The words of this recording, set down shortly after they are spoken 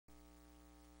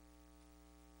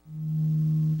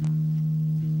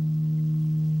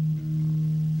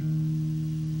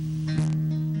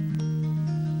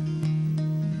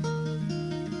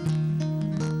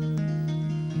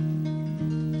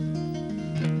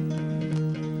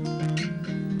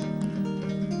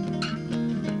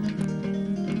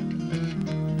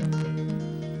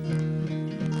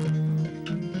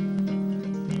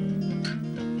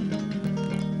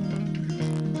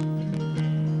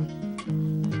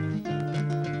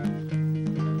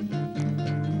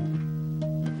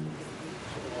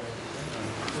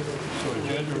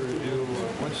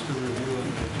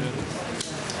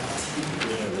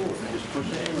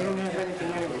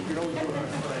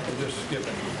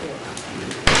Okay.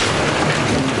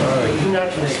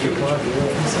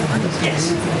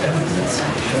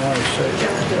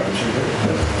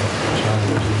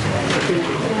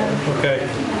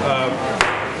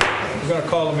 We're going to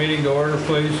call the meeting to order,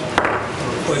 please.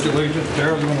 Pledge allegiance.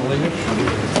 Darryl, you want to lead it?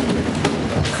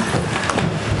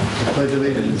 Pledge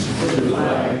allegiance to the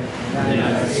flag of the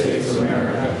United States of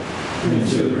America and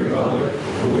to the republic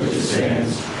for which it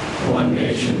stands, one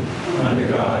nation, under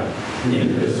God,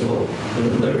 indivisible,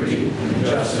 with liberty and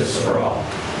justice for all.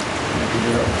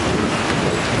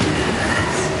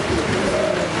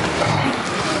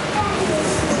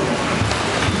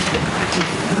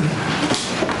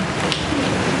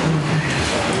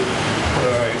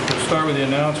 All right, we'll start with the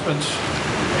announcements.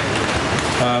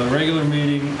 The regular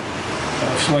meeting,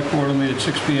 Select Board will meet at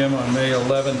 6 p.m. on May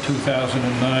 11,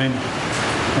 2009,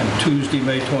 and Tuesday,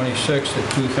 May 26th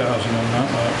at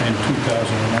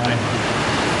 2009.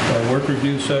 Work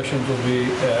review sessions will be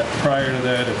prior to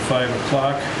that at 5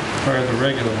 o'clock, prior to the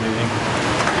regular meeting.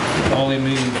 All the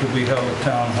meetings will be held at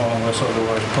Town Hall unless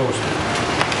otherwise posted.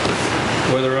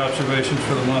 Weather observations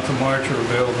for the month of March are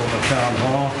available in the Town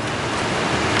Hall.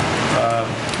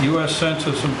 U.S.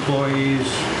 Census employees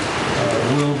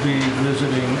will be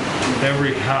visiting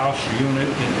every house unit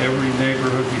in every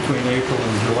neighborhood between April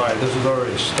and July. This has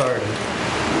already started,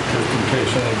 just in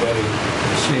case anybody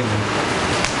has seen them.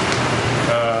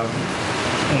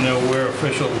 And they'll wear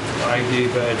official ID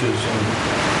badges, and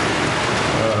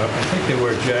I think they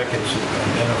wear jackets that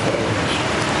identify the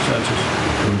census.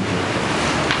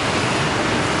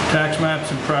 Tax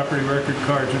maps and property record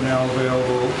cards are now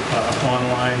available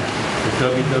online at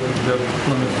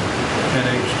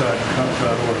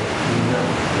www.plymouthnh.org.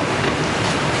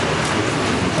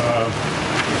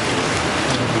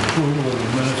 Approval of the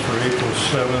minutes for April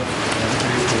 7th and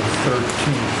April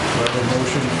 13th. Do I have a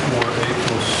motion for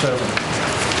April 7th?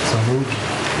 So moved.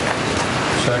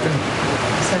 Second?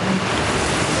 Second.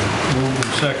 Moved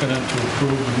and seconded to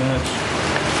approve the minutes.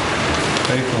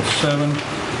 April 7th.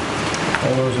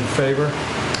 All those in favor?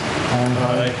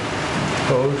 Aye.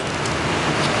 Opposed?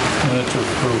 Minutes are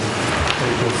approved.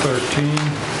 April 13th.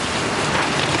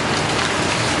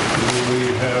 Do we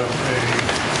have a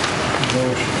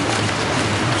motion?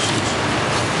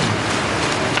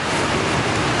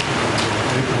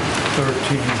 April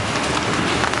 13th.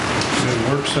 The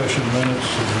work session minutes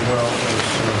as well as,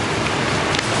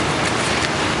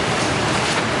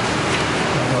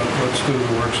 let's do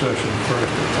the work session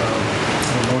first.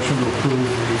 A motion to approve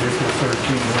the April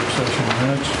 13th work session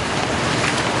minutes.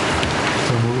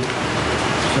 So moved.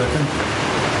 Second?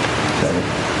 Second.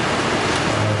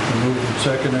 Moved and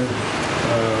seconded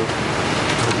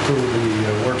to approve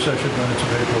the work session minutes of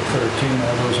April 13th.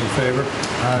 All those in favor?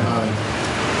 Aye.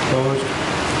 Opposed?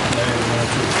 Nay, the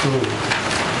minutes are approved.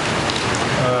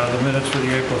 The minutes for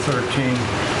the April 13th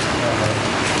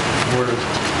Board of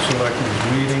Selectmen's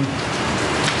meeting.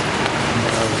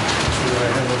 Do I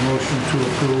have a motion to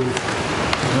approve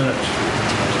the minutes?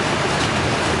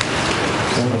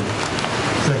 So moved.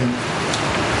 Second.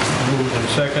 Moved and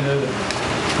seconded.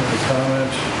 Any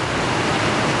comments?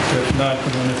 If not,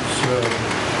 the minutes,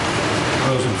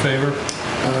 those in favor?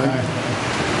 Aye.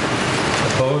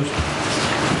 Opposed?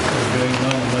 There being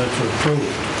none, the minutes are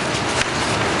approved.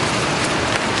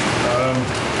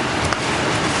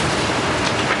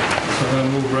 So I'm going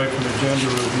to move right from agenda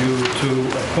review to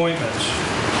appointments.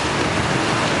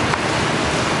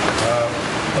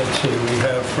 Let's see, we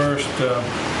have first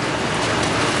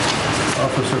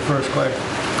Officer First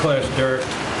Class Derek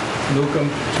Newcomb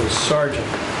to Sergeant.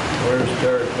 Where's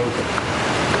Derek Newcomb?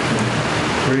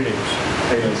 Greetings.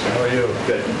 Hey, sir. How are you?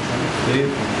 Good.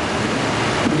 Steve?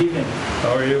 Good evening.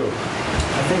 How are you?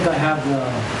 I think I have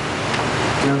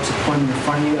Derek's appointment in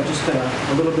front of you. I just got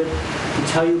a little bit to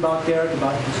tell you about Derek,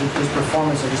 about his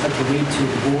performance. I'd just like to read to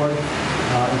the board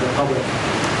and the public.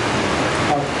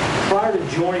 Prior to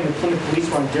joining the Plymouth Police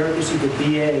Department, Derek received a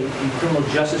BA in Criminal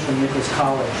Justice from Nichols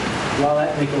College. While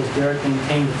at Nichols, Derek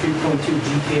maintained a 3.2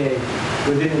 GPA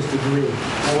within his degree.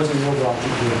 That wasn't an overall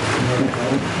GPA.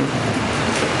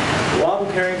 While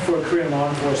preparing for a career in law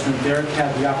enforcement, Derek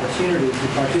had the opportunity to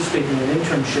participate in an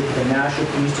internship with the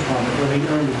National Police Department where he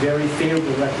earned a very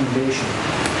favorable recommendation.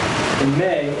 In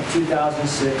May of 2006,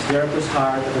 Derek was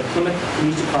hired at the Plymouth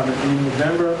Police Department, and in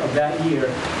November of that year,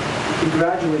 he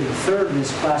graduated third in his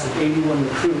class of 81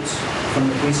 recruits from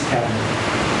the police academy.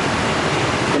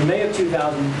 In May of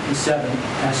 2007,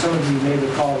 as some of you may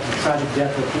recall, the tragic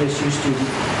death of a PSU student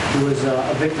who was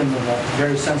a victim of a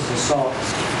very senseless assault,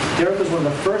 Derek was one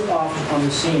of the first officers on the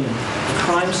scene, a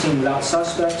crime scene without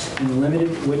suspects and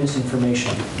limited witness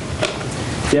information.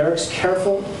 Derek's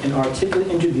careful and articulate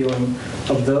interviewing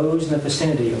of those in the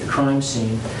vicinity of the crime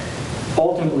scene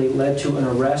ultimately led to an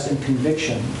arrest and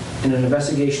conviction in an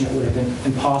investigation that would have been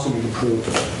impossible to prove.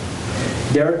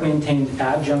 Derek maintained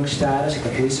adjunct status at the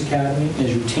police academy and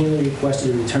is routinely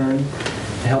requested to return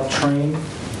to help train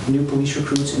new police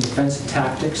recruits in defensive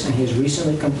tactics, and he has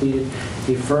recently completed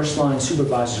a first-line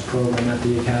supervisor's program at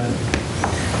the academy.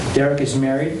 Derek is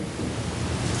married.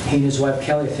 He and his wife,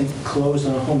 Kelly, I think, closed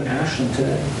on a home in Ashland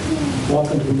today.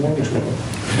 Welcome to the mortgage world.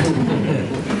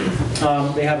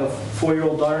 They have a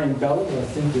 4-year-old daughter named Bella, who I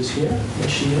think is here. Yes,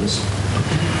 she is.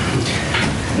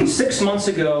 6 months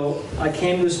ago, I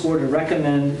came to this board to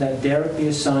recommend that Derek be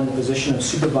assigned the position of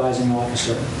supervising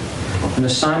officer, an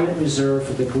assignment reserved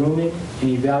for the grooming and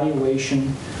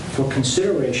evaluation for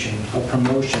consideration of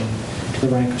promotion to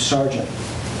the rank of sergeant.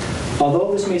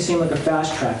 Although this may seem like a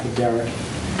fast track with Derek,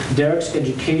 Derek's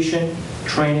education,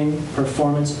 training,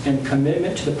 performance, and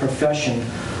commitment to the profession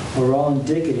are all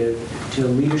indicative to the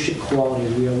leadership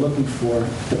qualities we are looking for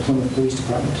at the Plymouth Police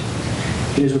Department.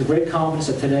 It is with great confidence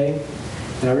that today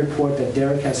that I report that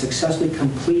Derek has successfully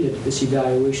completed this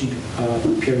evaluation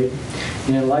period,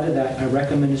 and in light of that, I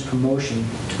recommend his promotion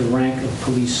to the rank of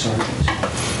police sergeant.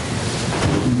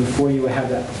 And before you, I have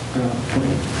that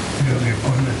appointment. You have the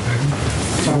appointment,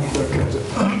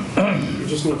 You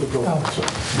just need to go. I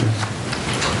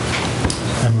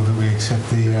move that we accept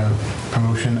the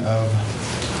promotion of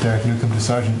Derek Newcomb to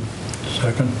sergeant.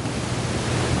 Second.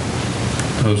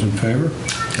 Those in favor?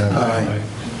 Aye.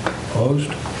 Opposed?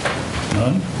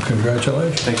 None?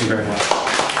 Congratulations. Thank you very much.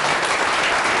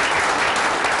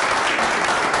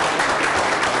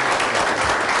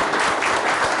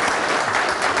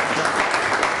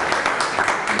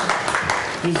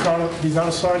 He's not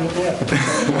a sergeant yet.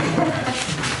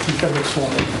 He's got to get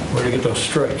sworn in. Where do you get those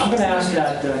stripes? I'm going to ask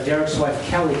that Derek's wife,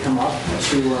 Kelly, come up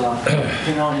to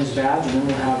pin on his badge, and then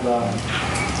we'll have the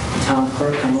town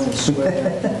clerk come in and swear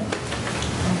him.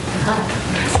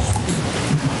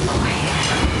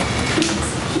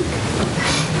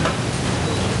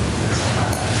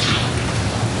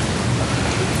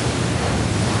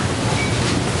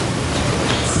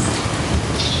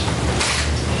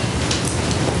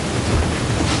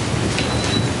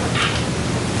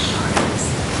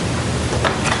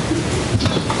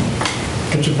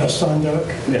 Get your vest on, Derek.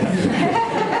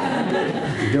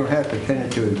 You don't have to pin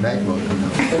it to his MacBook.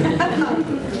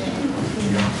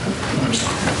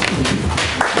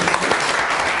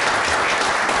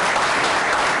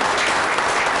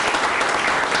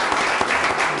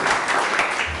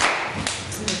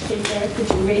 Okay, Derek, could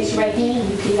you raise your right hand and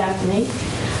repeat after me?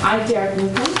 I, Derek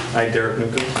Newcomb, I, Derek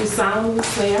Newcomb, do solemnly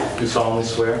swear do solemnly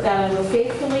swear that I will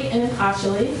faithfully and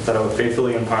impartially that I will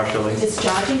faithfully and impartially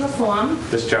discharge and perform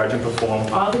discharge and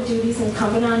perform all the duties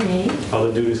incumbent on me all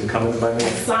the duties incumbent by me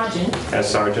as sergeant as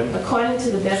sergeant according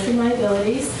to the best of my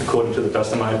abilities, according to the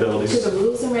best of my to abilities, the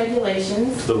rules and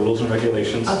regulations to the rules and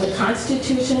regulations of the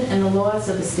Constitution and the laws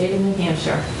of the state of New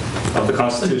Hampshire. of the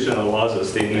Constitution and the laws of the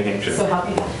state of New Hampshire. So help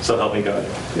me God. So help me God.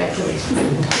 Congratulations.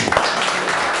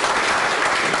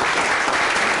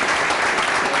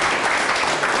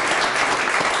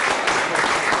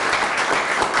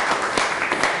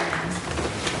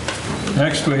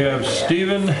 Next, we have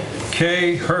Stephen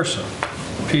K. Herson,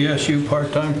 PSU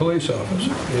part-time police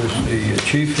officer. Is the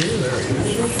chief here? There he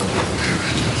is.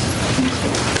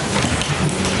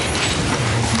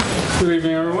 Good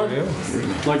evening, everyone.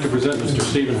 I'd like to present Mr.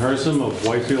 Stephen Herson of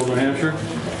Whitefield, New Hampshire.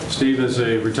 Steve is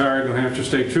a retired New Hampshire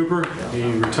State Trooper. He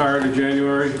retired in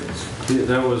January.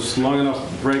 That was long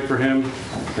enough break for him,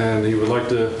 and he would like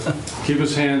to keep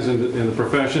his hands in the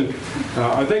profession.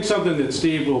 I think something that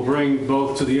Steve will bring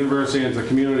both to the university and to the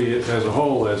community as a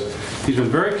whole is he's been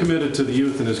very committed to the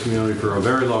youth in his community for a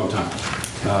very long time.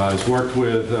 He's worked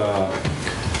with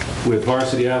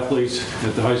varsity athletes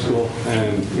at the high school,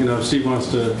 and Steve wants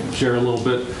to share a little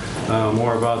bit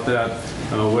more about that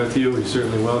with you. He's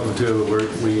certainly welcome to.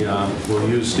 We'll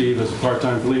use Steve as a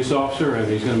part-time police officer, and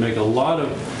he's going to make a lot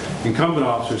of incumbent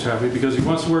officers happy because he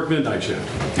wants to work midnight shift.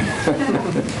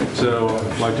 So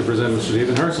I'd like to present Mr.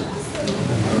 Stephen Herson.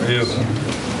 How are you?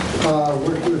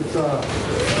 Worked with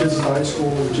kids in high school,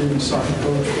 JV soccer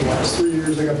coach for the last 3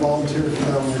 years. I got volunteered for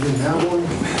that when I didn't have one.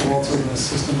 I'm also an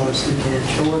assistant varsity coach.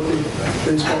 I work with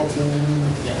baseball team,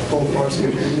 both varsity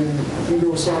and JV.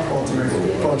 Indoor softball team,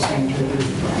 varsity and JV.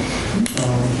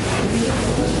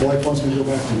 Wife wants me to go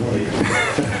back to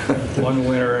work. One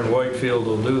winter in Whitefield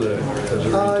will do that as a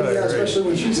retiree. Yeah, especially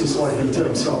when she's a slightly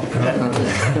too, so.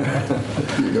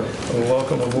 Well,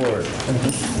 welcome aboard.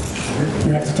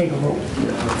 You have to take a vote.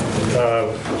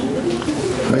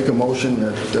 Make a motion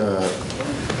that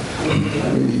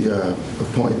We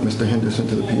appoint Mr. Henderson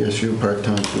to the PSU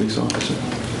part-time police officer.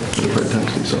 To the part-time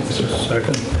police officer.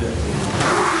 Second.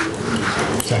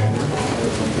 Second.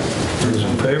 Those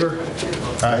in favor?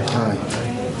 Aye.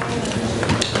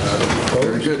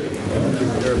 Very good.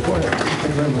 You're appointed.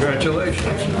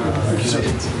 Congratulations.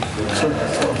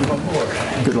 Welcome aboard.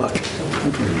 Good luck.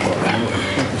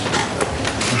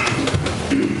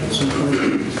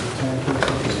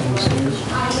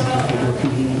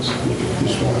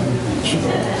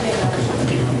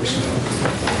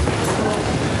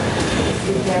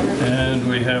 And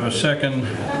we have a second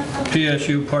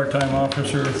PSU part-time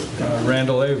officer,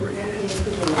 Randall Avery.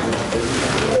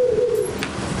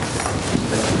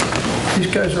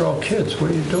 These guys are all kids.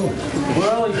 What are you doing?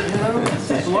 Well, you know,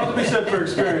 there's a lot to be said for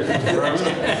experience, Mr.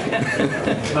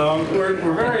 Chairman.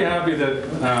 We're very happy that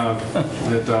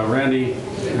Randy,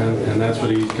 and that's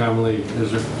what he commonly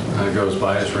goes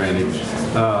by as Randy,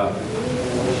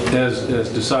 has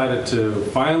decided to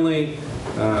finally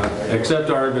accept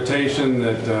our invitation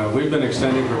that we've been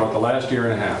extending for about the last year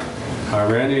and a half.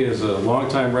 Randy is a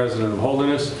longtime resident of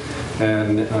Holderness,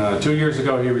 and 2 years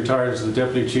ago he retired as the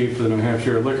Deputy Chief of the New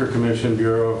Hampshire Liquor Commission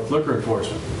Bureau of Liquor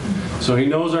Enforcement. So he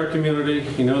knows our community,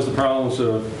 he knows the problems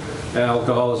of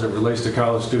alcohol as it relates to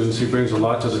college students. He brings a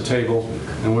lot to the table,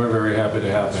 and we're very happy to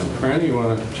have him. Randy, you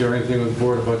want to share anything with the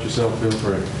board about yourself? Feel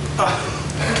free.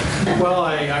 Well,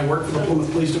 I worked for the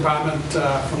Plymouth Police Department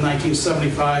from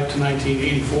 1975 to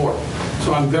 1984,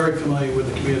 so I'm very familiar with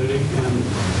the community and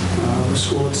the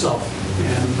school itself.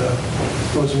 And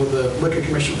was with the Liquor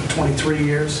Commission for 23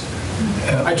 years.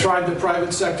 I tried the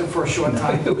private sector for a short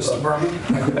time with Mr. Berman.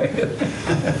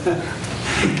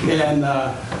 And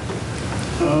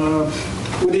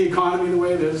with the economy the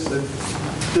way it is, it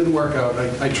didn't work out.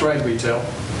 I tried retail.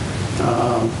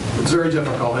 It's very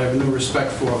difficult. I have no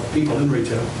respect for people in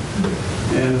retail.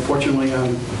 And unfortunately,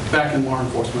 I'm back in law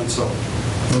enforcement, so.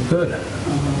 Well, good.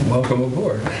 Welcome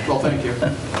aboard. Well, thank you.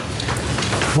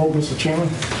 Vote, Mr. Chairman.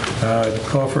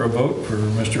 Call for a vote for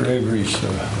Mr. Avery's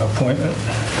appointment.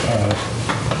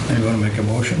 Anyone make a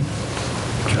motion?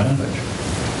 John?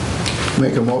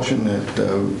 Make a motion that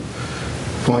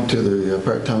appoint to the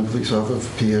part-time police officer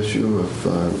PSU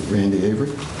of Randy Avery.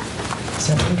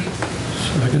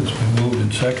 Second's been moved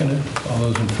and seconded. All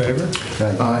those in favor?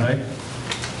 Aye.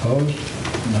 Opposed?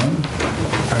 None?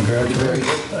 Congratulations.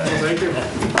 Thank you.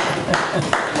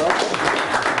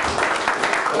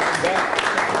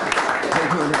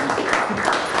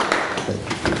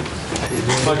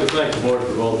 I'd like to thank the board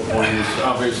for all the appointments.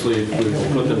 Obviously,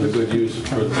 we've put them to good use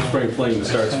for the spring fling that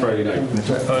starts Friday night. That's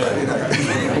right.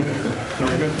 I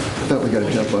thought we got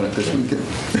to jump on it this weekend.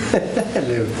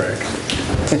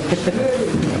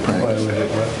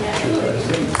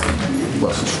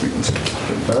 Russell Street and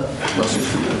stuff. Russell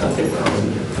Street.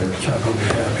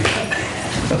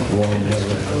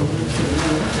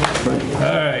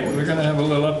 All right, we're going to have a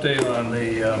little update on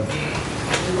the,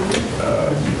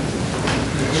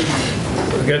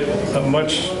 we get a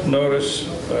much notice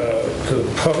to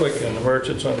the public and the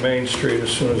merchants on Main Street as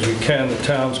soon as we can. The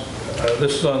town's,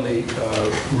 this is on the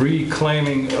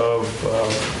reclaiming of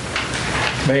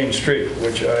Main Street,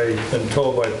 which I've been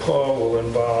told by Paul will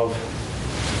involve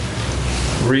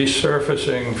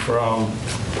resurfacing from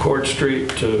Court Street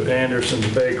to Anderson's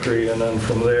Bakery, and then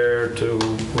from there to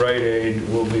Rite Aid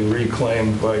will be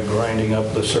reclaimed by grinding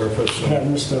up the surface. Have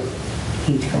Mr.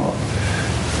 Heath come up.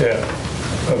 Yeah,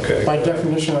 okay. By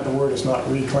definition of the word, it's not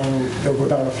reclaiming. They'll go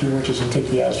down a few inches and take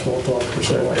the asphalt off or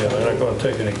something like Yeah, that. they're not going to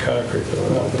take any concrete though.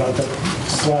 No, but I got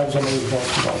slabs on those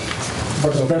talked about.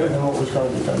 But it's better than what was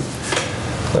going to be done.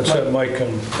 Let's have Mike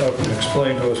come up and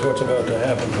explain to us what's about to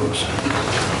happen to us.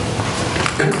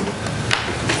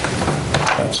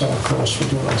 That's our cost for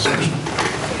doing our section.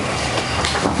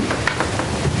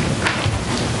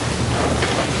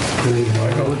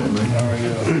 Michael, how are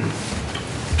you?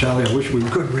 Charlie, I wish we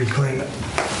could reclaim it,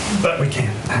 but we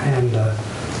can't. And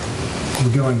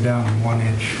we're going down 1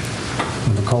 inch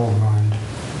with the coal grind.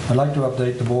 I'd like to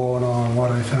update the board on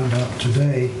what I found out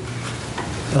today.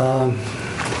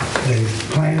 They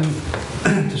plan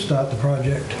to start the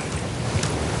project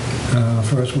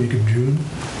first week of June.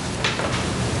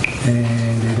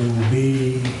 And it will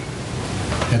be,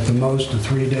 at the most, a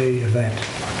 3-day event.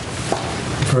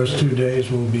 The first 2 days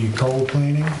will be coal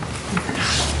cleaning,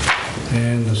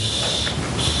 and the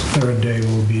third day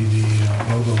will be the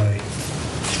overlay.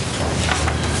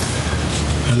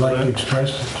 I'd like to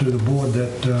express to the board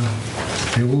that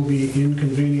there will be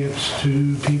inconvenience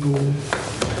to people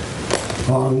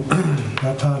on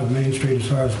that part of Main Street as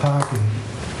far as parking.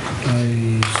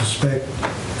 I suspect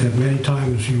that many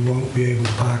times you won't be able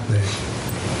to park there.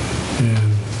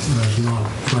 And there's not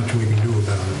much we can do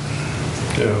about it.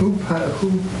 Yeah. Who,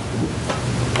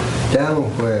 down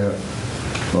where,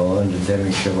 well, under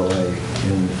Demi Chevrolet,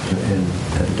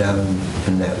 down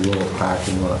in that little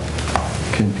parking lot,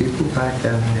 can people park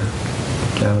down there?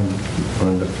 Down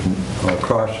on the,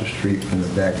 across the street from the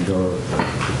back door of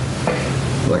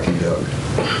Lucky Dog?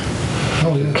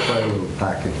 Oh, yeah. Quite a little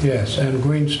parking. Yes, and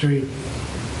Green Street,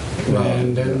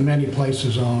 and then many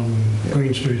places on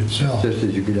Green Street itself. Just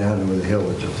as you go down over the hill,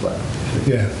 it's a flat.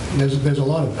 Yeah, there's a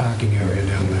lot of parking area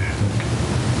down there,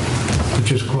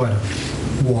 which is quite a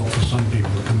walk for some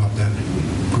people to come up that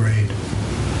grade.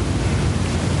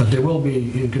 But there will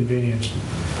be inconvenience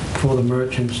for the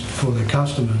merchants, for the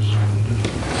customers, and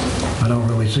I don't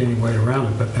really see any way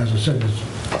around it. But as I said,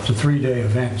 it's a 3-day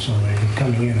event, so they're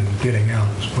coming in and getting out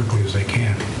as quickly as they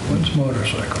can. When's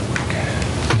motorcycle week?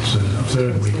 It's the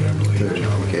third week, I believe,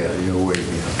 Charlie. Yeah, you'll wait.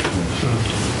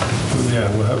 Yeah,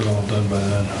 we'll have it all done by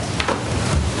then.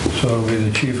 So it'll be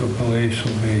the chief of police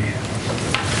will be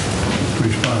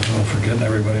responsible for getting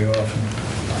everybody off.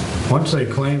 Once they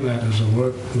claim that as a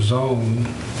work zone,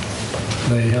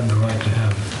 they have the right to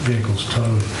have vehicles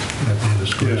towed at their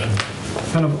discretion.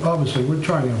 And obviously, we're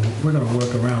going to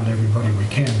work around everybody we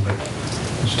can, but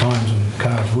there's times when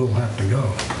cars will have to go.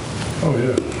 Oh,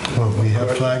 yeah. Will we have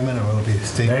flagmen or will it be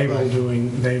state They're flag? doing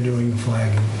the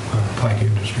flagging, Pike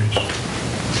Industries.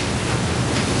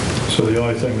 So the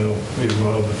only thing that'll be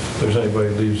involved, if there's anybody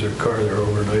who leaves their car there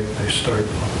overnight, they start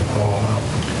hauling out.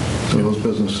 So those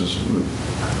businesses,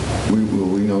 will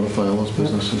we notify all those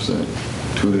businesses that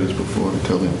 2 days before to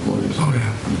tell the employees? Oh,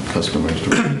 yeah. Customers to...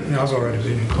 Yeah, I've already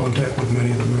been in contact with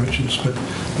many of the merchants, but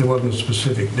there wasn't a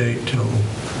specific date till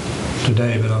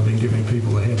today, but I've been giving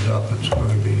people a heads up. It's going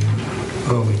to be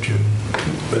early June.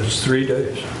 But it's 3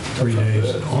 days. 3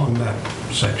 days on that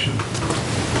section.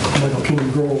 Michael, can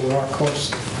you go over our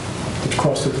cost, the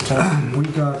cost at the time? We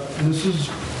got, this is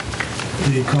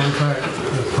the contract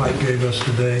that Pike gave us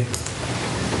today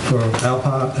for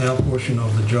our portion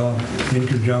of the job in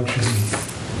conjunction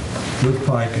with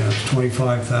Pike, and it's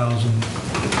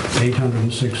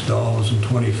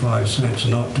 $25,806.25,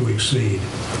 not to exceed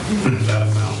that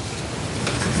amount.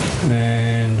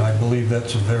 And I believe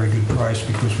that's a very good price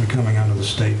because we're coming under the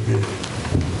state bid.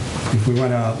 If we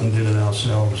went out and did it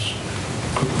ourselves,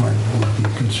 it would be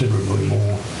considerably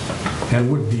more and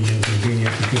would be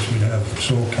inconvenient because we'd have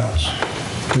saw cuts.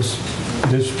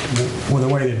 Well, the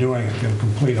way they're doing it, a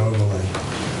complete overlay.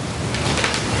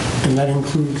 And that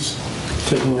includes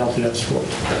taking out the asphalt,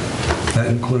 That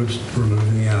includes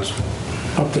removing the asphalt.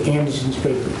 up to Anderson's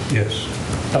Bakery, Yes.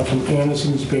 up from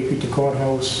Anderson's Bakery to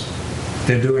courthouse,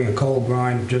 They're doing a cold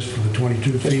grind just for the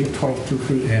 22 just feet for 22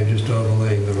 feet. and just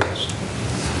overlaying the rest.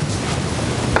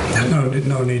 No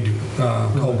need to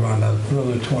cold grind out.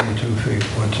 Another 22 feet,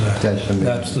 what's that?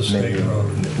 That's the state main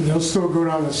road. They'll still go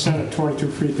down the center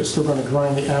 22 feet, they're still gonna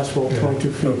grind the asphalt Yeah,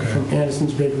 22 feet okay. from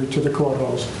Anderson's Bakery to the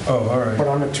courthouse. Oh, all But right.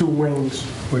 on the two wings,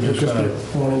 We're it'll just just be gonna- a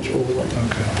 1-inch overlay.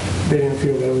 Okay. They didn't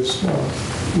feel that was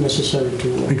necessary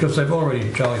to... Because they've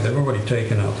already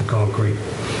taken out the concrete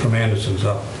from Anderson's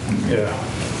up. Yeah.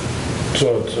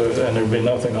 So it's, and there'd be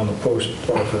nothing on the post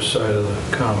office side of the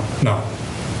counter. No.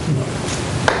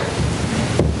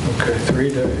 Okay, 3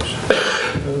 days.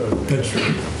 It's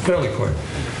fairly quick.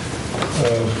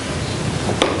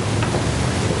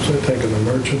 So I think of the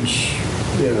merchants,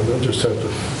 yeah, they'll just have to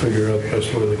figure out the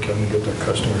best way they can get their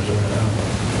customers in and out.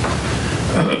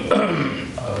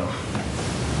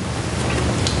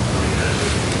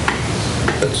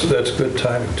 That's good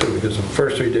timing too, because the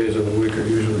first 3 days of the week are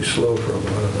usually slow for a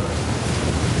lot of the,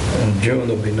 in June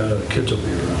there'll be none of the kids will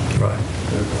be around. Right.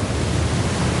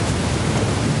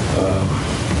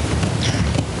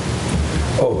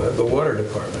 The water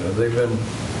department, have they been,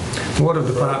 The water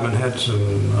department had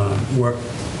some work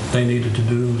they needed to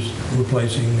do,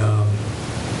 replacing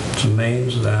some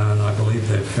mains, and I believe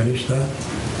they've finished that.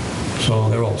 So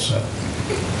they're all set.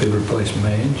 they replaced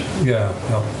mains? Yeah,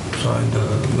 outside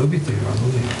the movie theater, I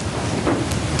believe.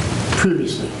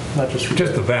 Previously, not just...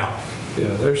 Just the valve. Yeah,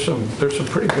 there's some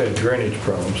pretty bad drainage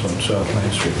problems on South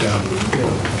Main Street down,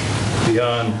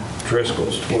 beyond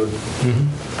Driscoll's toward,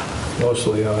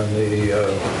 mostly on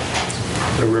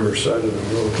the river side of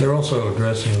the road. They're also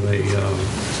addressing the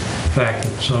fact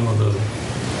that some of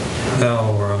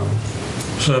our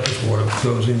surface water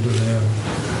goes into their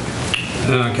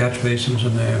catch basins,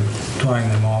 and they're tying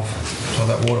them off so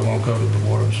that water won't go to the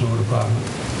water and sewer department.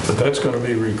 But that's going to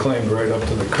be reclaimed right up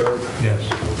to the curb? Yes.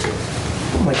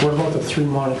 Like, what about the 3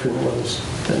 monitoring wells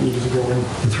that needed to go in?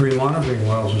 The 3 monitoring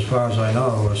wells, as far as I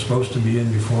know, are supposed to be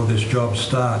in before this job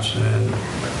starts, and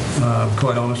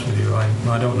quite honest with you, I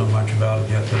don't know much about it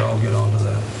yet, but I'll get onto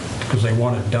that, because they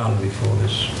want it done before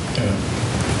this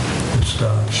it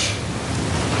starts.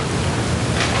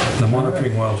 The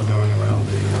monitoring wells are going around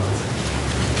the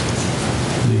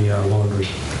laundry,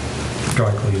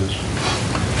 dry cleaners.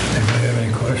 Anybody have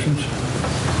any questions?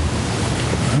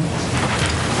 No?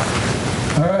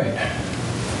 All right.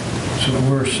 So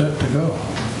we're set to go.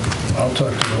 I'm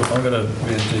going to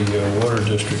be at the Water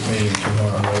District meeting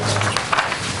tomorrow night.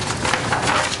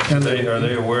 And are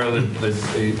they aware that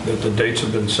the dates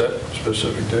have been set,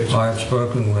 specific dates? I have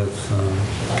spoken with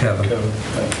Kevin,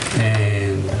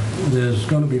 and there's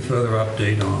going to be further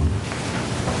update on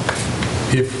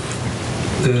if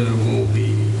there will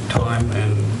be time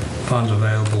and funds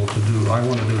available to do. I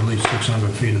want to do at least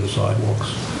 600 feet of the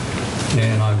sidewalks,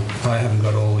 and I haven't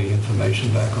got all the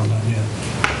information back on that yet.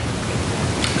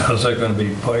 How's that going to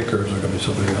be, Pike, or is it going to be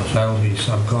somebody else? That'll be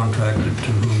subcontracted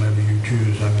to whomever you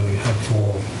choose. I'm going to have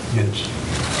 4 bids.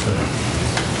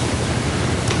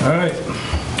 All right.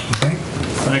 Okay?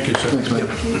 Thank you, sir.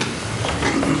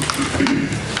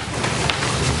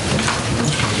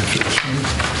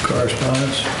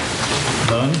 Correspondence?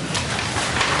 None.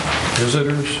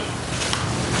 Visitors?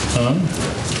 None.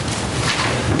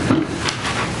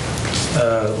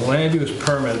 Land use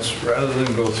permits, rather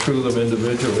than go through them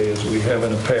individually as we have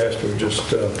in the past, or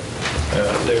just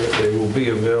they will be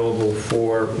available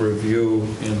for review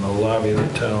in the lobby of the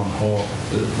town hall.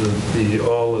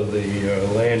 All of the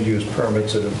land use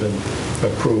permits that have been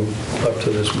approved up to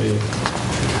this meeting.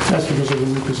 That's because of the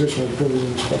new position of building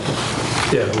inspector.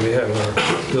 Yeah, we have our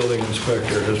building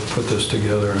inspector has put this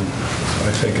together, and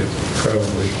I think it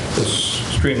probably has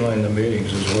streamlined the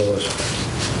meetings as well as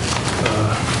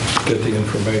get the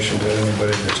information to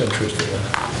anybody that's interested in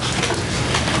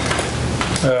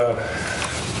it.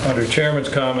 Under Chairman's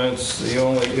comments, the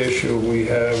only issue we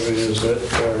have is that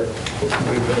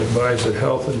we've been advised that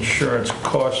health insurance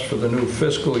costs for the new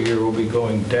fiscal year will be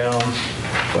going down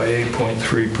by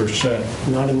 8.3%.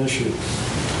 Not an issue.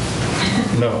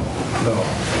 No.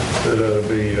 That ought to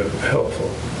be helpful.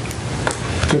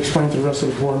 To explain to the rest of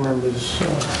the board members,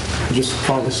 just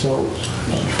find this out,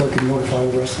 before I can notify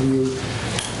the rest of you.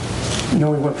 You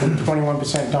know, we went from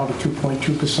 21% down to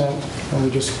 2.2%, and we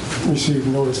just received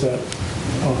notice that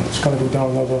it's going to go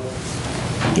down another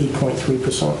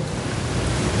 8.3%.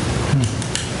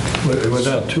 It went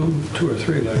down 2 or 3 last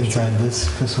year. Inside this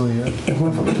fiscal year? It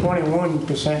went from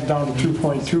 21% down to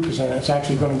 2.2%. It's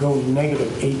actually going to go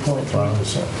negative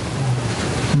 8.3%.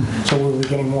 So we'll be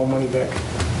getting more money back.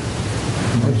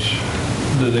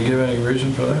 Did they give any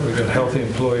reason for that? We got healthy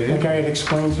employees. Like I had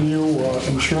explained to you,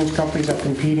 insurance companies are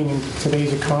competing in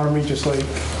today's economy just like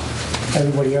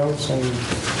everybody else, and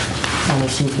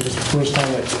almost seems like it's the first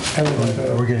time that everybody...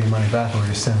 We're getting money back, or we're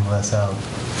just sending less out?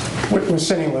 We're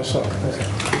sending less out.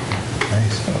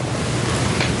 Nice.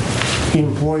 The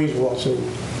employees will also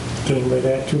gain by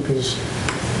that too, because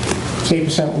it's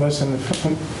 8% less than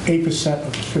 8%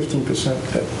 of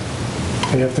 15% that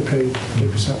they have to pay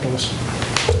 8% less.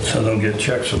 So they'll get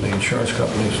checks from the insurance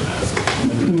companies?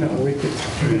 No, we could.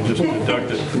 You just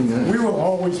deduct it? We will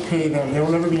always pay them. There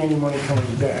will never be any money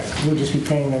coming back. We'll just be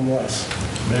paying them less.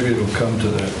 Maybe it'll come to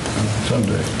that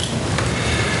someday.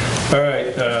 All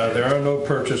right, there are no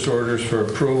purchase orders for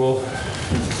approval.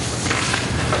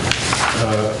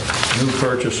 New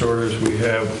purchase orders, we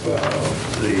have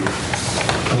the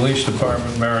Police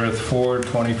Department, Meredith Ford,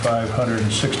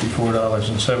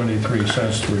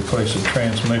 $2,564.73 to replace a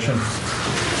transmission,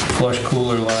 flush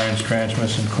cooler lines,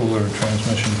 transmission cooler,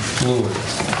 transmission fluid.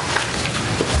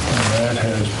 And that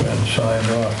has been signed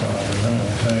off on, I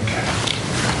think.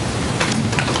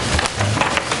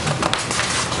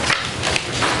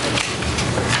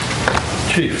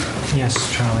 Chief, Yes,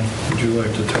 Charlie. would you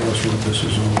like to tell us what this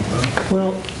is all about?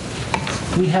 Well,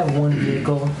 we have one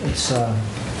vehicle. It's our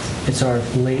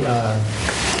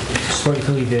sport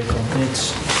utility vehicle, and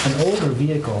it's an older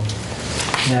vehicle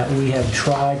that we have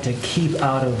tried to keep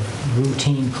out of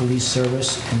routine police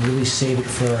service and really save it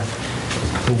for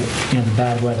the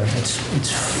bad weather. It's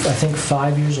I think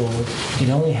 5 years old. It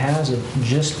only has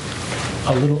just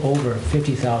a little over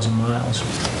 50,000 miles.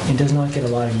 It does not get a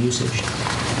lot of usage.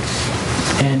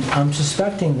 And I'm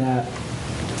suspecting that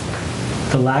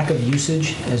the lack of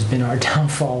usage has been our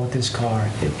downfall with this car.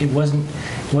 It wasn't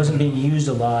being used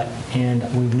a lot, and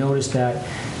we've noticed that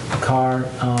the car,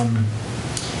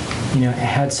 it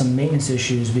had some maintenance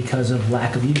issues because of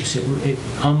lack of use. It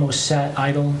almost sat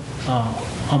idle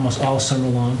almost all summer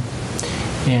long,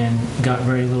 and got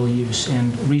very little use.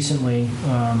 And recently,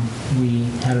 we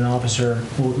had an officer,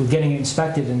 we're getting it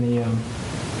inspected, and the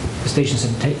station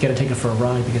said, "Got to take it for a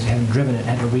ride," because they hadn't driven it,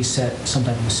 had to reset some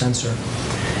type of a sensor.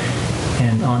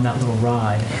 And on that little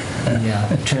ride,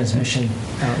 the transmission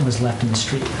was left in the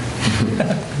street.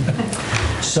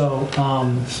 So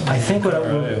I think what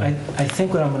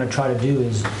I'm going to try to do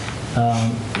is,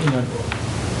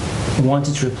 once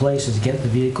it's replaced, is get the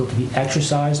vehicle to be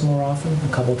exercised more often,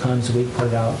 a couple times a week, put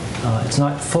it out. It's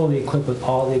not fully equipped with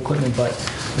all the equipment, but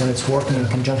when it's working in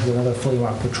conjunction with another fully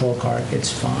marked patrol car,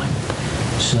 it's fine.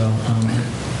 So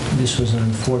this was an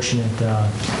unfortunate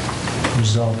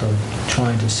result of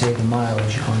trying to save the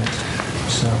mileage on it.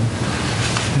 So.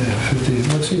 Yeah, 50.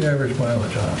 What's the average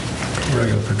mileage on a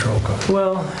regular patrol car?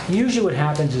 Well, usually what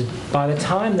happens is by the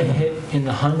time they hit in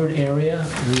the 100 area,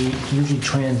 we usually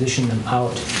transition them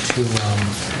out to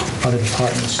other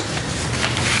departments.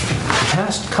 The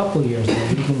past couple years, though,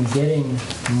 we've been getting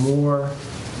more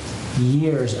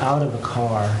years out of a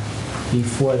car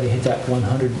before they hit that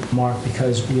 100 mark,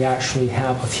 because we actually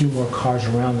have a few more cars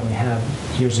around than we have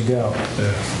years ago.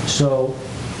 Yeah. So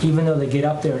even though they get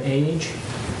up there in age,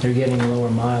 they're getting lower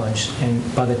mileage, and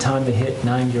by the time they hit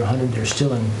 90 or 100, they're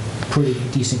still in pretty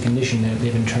decent condition.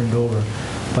 They've been turned over.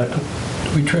 But do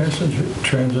we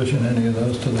transition any of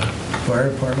those to the fire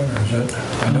department, or is that?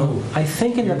 I know. I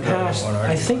think in the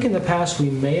past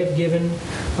we may have given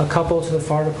a couple to the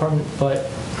fire department, but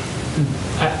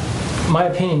my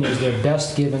opinion is they're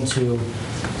best given to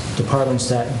departments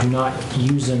that do not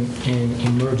use them in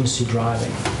emergency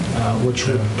driving, which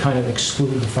would kind of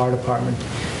exclude the fire department.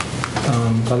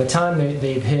 By the time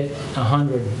they've hit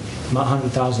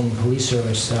 100,000 police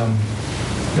service,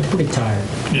 they're pretty tired.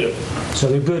 Yeah. So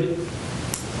they're good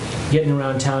getting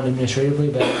around town administratively,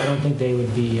 but I don't think they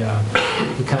would be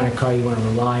the kind of car you want to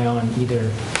rely on,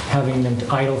 either having them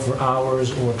idle for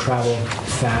hours or travel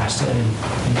fast at any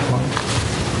point.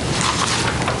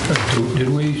 Did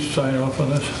we sign off on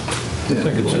this? I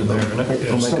think it's in there, isn't it?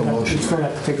 I'll make a motion. It's going to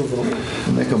have to take a vote.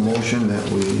 I'll make a motion that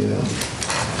we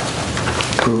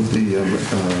approve the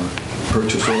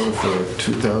purchase order for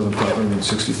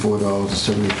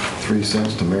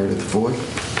 $2,564.73 to Meredith Ford.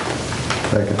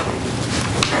 Second.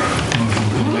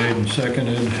 Motion's been made and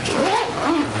seconded.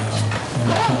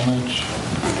 Any comments?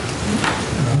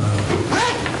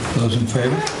 Those in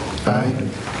favor? Aye.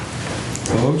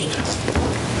 Opposed?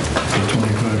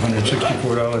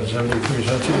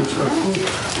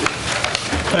 $2,564.73.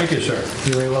 Thank you, sir.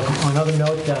 You're very welcome. On another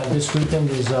note, this weekend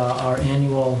is our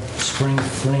annual Spring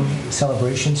Fling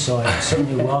celebration, so I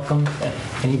certainly welcome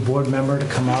any board member to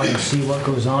come out and see what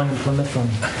goes on in Plymouth from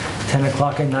 10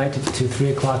 o'clock at night to 3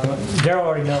 o'clock. Daryl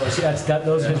already knows.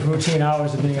 Those are his routine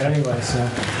hours of being out anyway. So.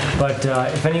 But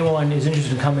if anyone is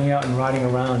interested in coming out and riding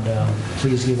around,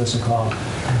 please give us a call.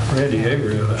 Randy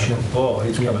Avery of that ball,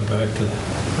 he's coming back to,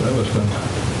 that was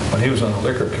when he was on the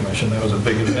Liquor Commission, that was a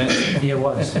big event. Yeah, it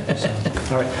was. So,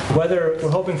 all right. Weather, we're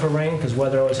hoping for rain, because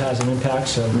weather always has an impact.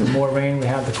 So the more rain we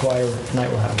have, the quieter night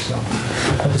we'll have. So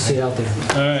hope to see you out there.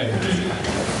 All right.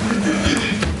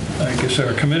 Thank you,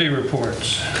 sir. Committee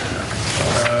reports.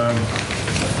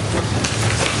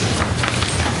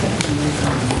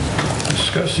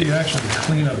 Discuss the action to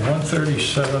clean up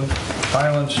 137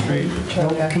 Highland Street. No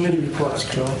committee reports,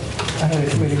 Joe. I had a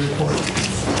committee report.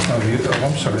 Oh,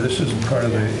 I'm sorry, this isn't part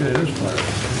of it is part of it.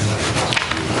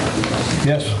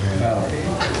 Yes, Valerie.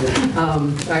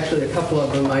 Actually, a couple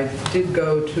of them. I did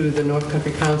go to the North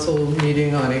Country Council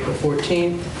meeting on April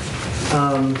 14th.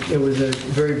 It was a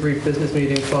very brief business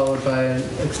meeting followed by an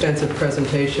extensive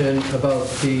presentation about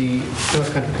the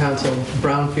North Country Council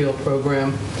Brownfield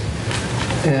program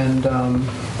and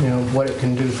what it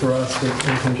can do for us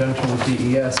in conjunction with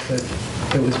DES, but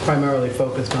it was primarily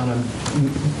focused on a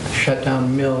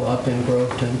shut-down mill up in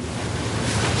Groveton.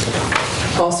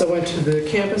 Also went to the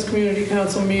Campus Community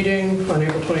Council meeting on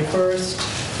April 21st.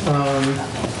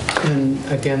 And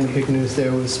again, the big news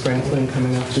there was Spring Fling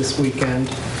coming up this weekend.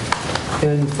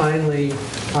 And finally,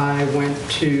 I went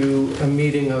to a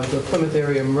meeting of the Plymouth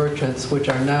area merchants, which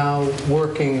are now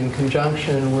working in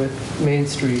conjunction with Main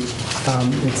Street,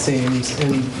 it seems.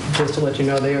 And just to let you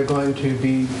know, we're going to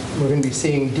be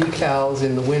seeing decals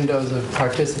in the windows of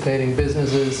participating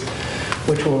businesses,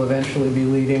 which will eventually be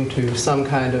leading to some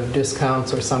kind of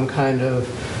discounts or some kind of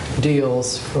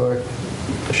deals for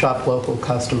shop local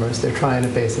customers. They're trying to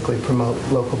basically promote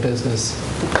local business,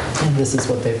 and this is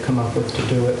what they've come up with to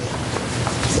do it.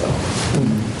 So.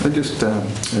 I just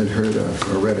had heard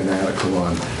or read an article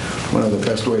on one of the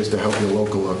best ways to help your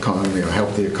local economy or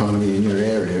help the economy in your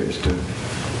area is to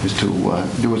is to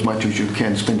do as much as you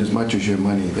can, spend as much as your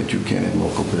money that you can in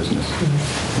local business.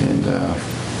 And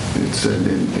it's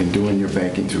in doing your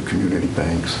banking through community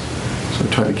banks. So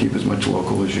try to keep as much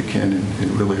local as you can, and it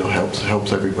really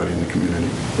helps everybody in the community.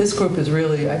 This group is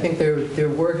really, I think they're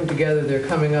working together. They're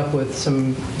coming up with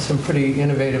some pretty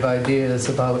innovative ideas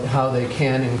about how they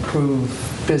can improve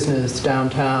business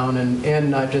downtown, and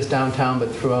not just downtown,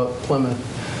 but throughout Plymouth.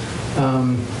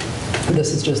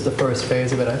 This is just the first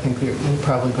phase of it. I think we're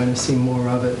probably going to see more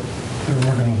of it.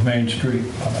 They're working with Main Street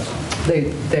on it.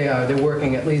 They are. They're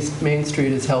working, at least Main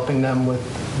Street is helping them with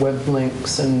web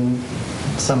links and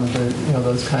some of the,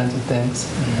 those kinds of things.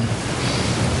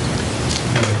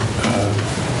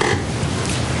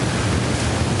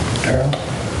 Carol?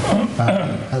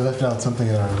 I left out something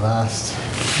at our last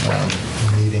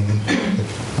meeting.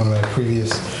 One of my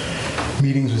previous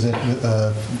meetings was at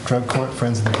drug court,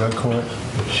 Friends of the Drug Court,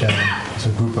 which is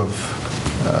a group of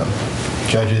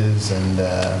judges and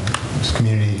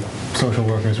community social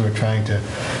workers who are trying to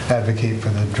advocate for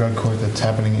the drug court that's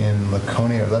happening in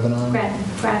Laconia or Lebanon.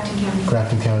 Grafton County.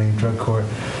 Grafton County Drug Court.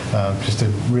 Just a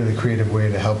really creative way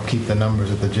to help keep the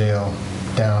numbers at the jail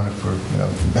down. It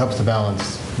helps to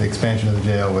balance the expansion of the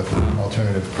jail with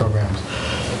alternative programs.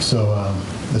 So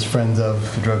this Friends of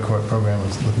the Drug Court program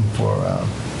was looking for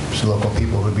just local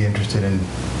people who would be interested in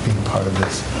being part of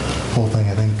this whole thing.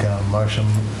 I think Marsha,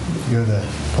 you're the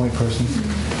point person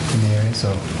in the area,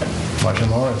 so Marsha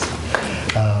Lawrence.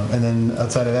 And then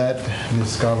outside of that,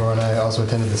 Ms. Scarborough and I also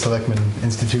attended the Selectmen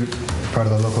Institute, part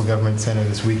of the local government center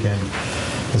this weekend.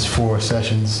 There's 4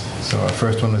 sessions. So our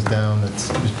first one was down. That's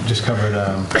just covered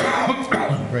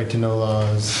right to know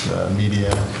laws,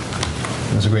 media.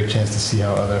 It was a great chance to see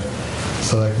how other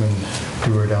selectmen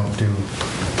do or don't do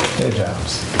their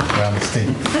jobs around the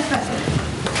state.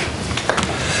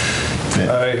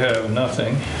 I have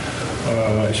nothing.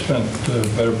 I spent the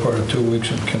better part of 2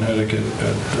 weeks in Connecticut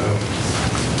at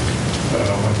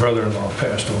my brother-in-law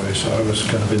passed away, so I was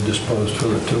kind of indisposed for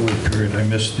the 2-week period. I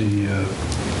missed the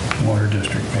Water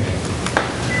District meeting.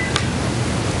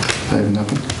 I have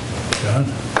nothing. John?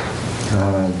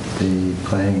 The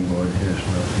planning board has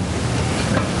nothing.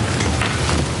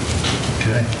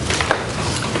 Okay.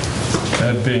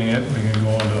 That being it, we can go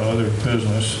on to other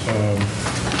business.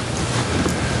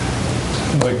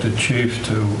 I'd like the chief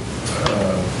to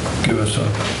give us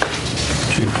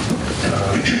Chief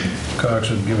Cox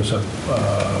would give us a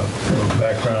little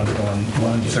background on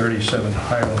 137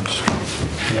 Highland Street,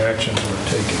 the actions we're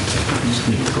taking.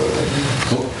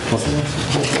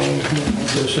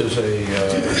 This is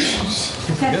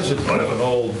I guess it's kind of an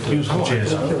old...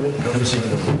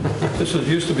 This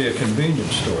used to be a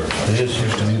convenience store. It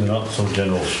used to be the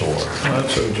not-so-general store.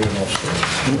 Not-so-general store.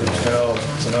 It's now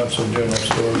the not-so-general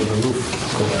store with a roof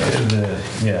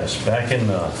collapsed. Yes, back in,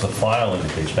 the file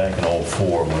indicates back in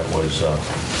 '04 when it was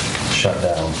shut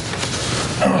down,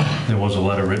 there was a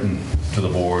letter written to the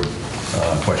board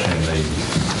questioning the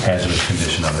hazardous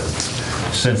condition of it.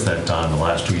 Since that time, the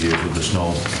last 2 years with the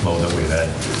snow load that we've had,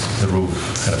 the roof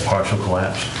had a partial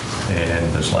collapse,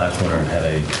 and this last winter it had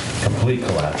a complete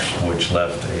collapse, which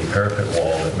left a parapet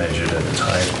wall that measured at its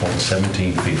highest point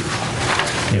 17 feet.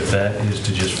 If that is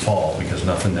to just fall, because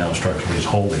nothing now structurally is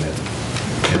holding it,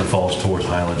 if it falls towards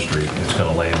Highland Street, it's going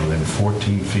to land within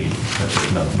 14 feet, that's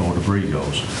if no debris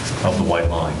goes, of the white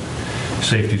line.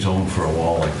 Safety zone for a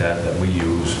wall like that we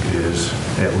use is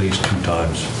at least 2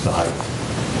 times the height.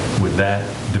 With that,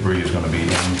 debris is going to be in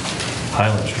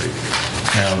Highland Street.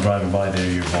 Now, driving by there,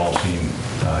 you've all seen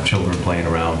children playing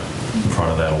around in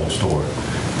front of that old store.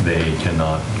 They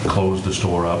cannot close the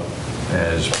store up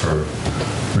as per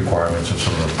requirements of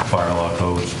some of the fire law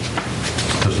codes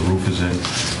because the roof is in.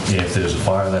 If there's a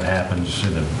fire that happens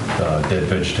in the dead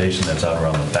vegetation that's out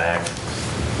around the back,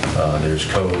 there's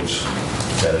codes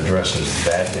that addresses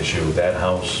that issue. That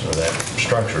house or that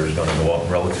structure is going to go up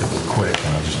relatively quick,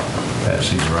 and I'll just pass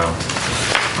these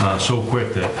around. So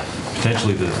quick that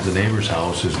potentially the neighbor's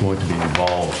house is going to be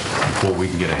involved before we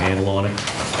can get a handle on it.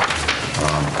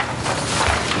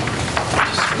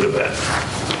 Just a bit of that.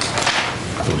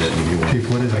 Chief,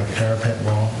 what is a parapet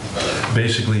wall?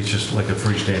 Basically, it's just like a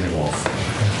freestanding wall.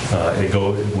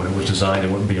 When it was designed,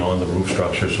 it went beyond the roof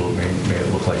structure, so it made it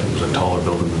look like it was a taller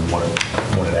building than what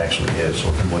it actually is. So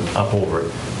if you went up over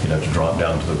it, you'd have to drop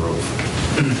down to the roof.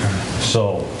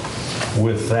 So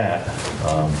with that,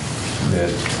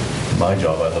 my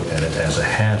job, I look at it as a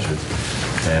hazard.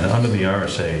 And under the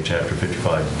RSA, Chapter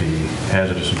 55B,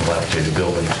 hazardous and dilapidated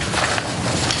buildings,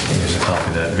 is a copy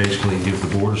of that. Basically, gives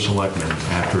the Board of Selectmen,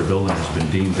 after a building has been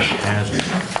deemed a hazard,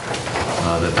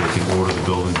 that they can order the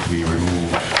building to be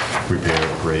removed,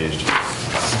 repaired, raised.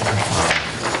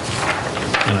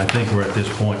 And I I think we're at this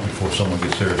point before someone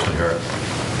gets seriously hurt.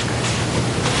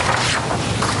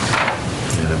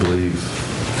 And I believe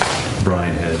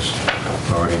Brian has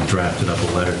already drafted up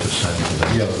a letter to send to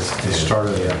them. Yeah, the start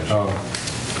of that.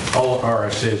 All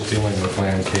RSAs dealing with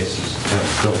land cases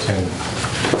have built-in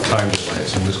time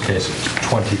delays. In this case, it's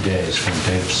 20 days from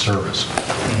date of service.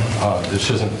 This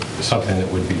isn't something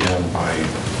that would be done by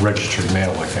registered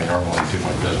mail like I normally do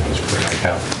my business, but I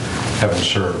haven't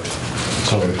served.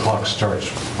 So the clock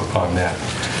starts upon that.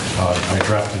 I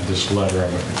drafted this letter.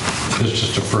 This is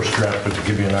just a first draft, but to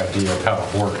give you an idea of how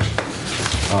it works.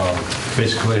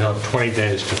 Basically, I have 20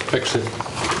 days to fix it.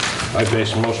 I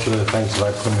base most of the things that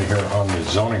I put in here on the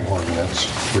zoning ordinance,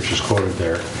 which is quoted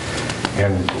there.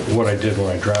 And what I did when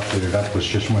I drafted it up was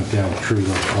just went down through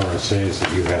the RSAs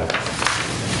that you have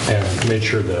and made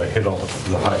sure that I hit all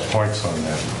the high points on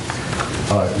that.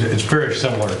 It's very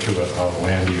similar to a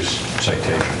land use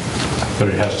citation, but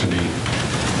it has to be,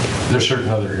 there's certain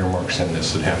other earmarks in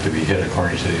this that have to be hit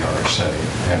according to the RSA.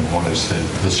 And one is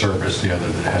the service, the other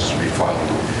that has to be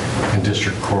filed in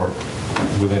district court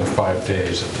within 5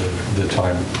 days at the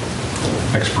time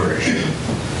expiration.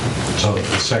 So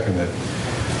the second that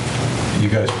you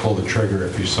guys pull the trigger,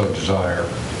 if you so desire,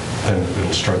 then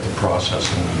it'll start the process.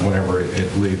 And whenever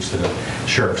it leaves the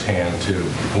sheriff's hand to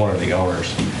one of the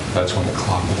owners, that's when the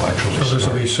clock will actually start. So this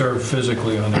will be served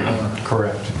physically on the owner?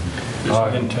 Correct. Is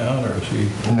he in town, or is he?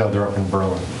 No, they're up in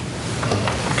Berlin.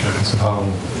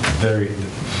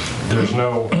 There's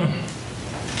no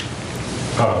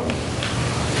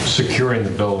securing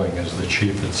the building, as the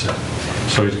chief had said.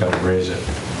 So he's got to raise it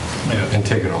and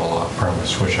take it all off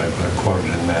premise, which I quoted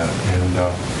in that. And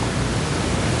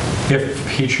if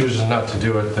he chooses not to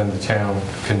do it, then the town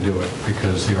can do it,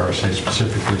 because the RSA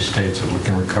specifically states that we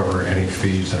can recover any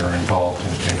fees that are involved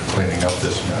in cleaning up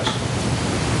this mess.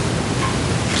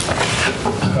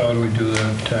 How do we do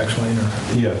that, tax lien or?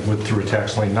 Yeah, through a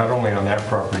tax lien, not only on that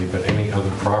property, but any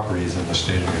other properties in the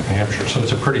state of New Hampshire. So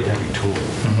it's a pretty heavy tool.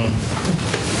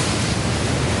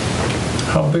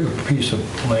 How big a piece of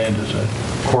land is it?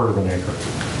 1/4 acre.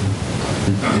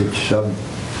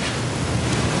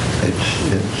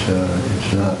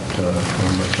 It's not,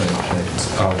 how much I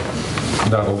say?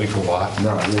 Not a legal lot.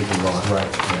 Not a legal lot.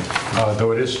 Right.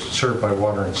 Though it is served by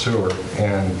water and sewer,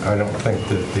 and I don't think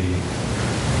that the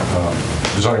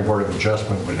zoning board of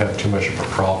adjustment would have too much of a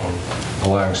problem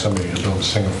allowing somebody to build a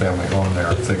single-family home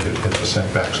there if they could hit the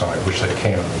setbacks on it, which they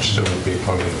can, and still would be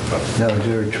plenty of. Now, is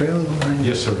there a trailer behind?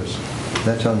 Yes, there is.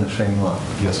 That's on the same lot?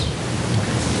 Yes.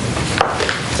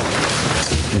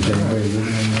 Is anybody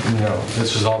living in that? No,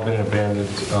 this has all been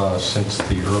abandoned since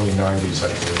the early 90s, I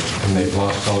believe, and they've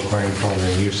lost all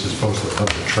grandfathering uses, both of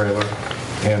the trailer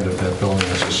and of that building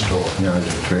as a store. Now, is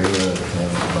the trailer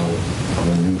a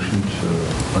nuisance or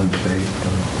unsafe?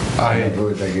 I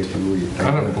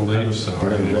don't believe so.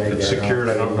 It's secured.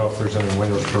 I don't know if there's any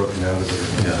windows broken out of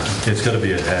it. Yeah, it's going to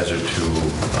be a hazard to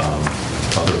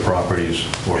other properties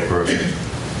or persons,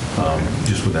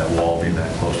 just with that wall being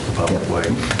that close to the public way.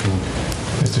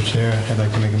 Mr. Chair, I'd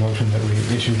like to make a motion that we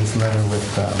issue this letter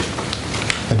with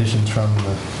additions from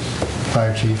the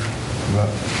fire chief about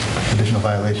additional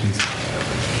violations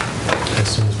as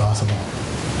soon as possible.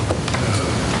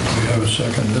 We have a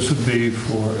second. This would be a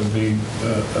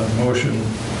motion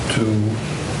to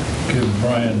give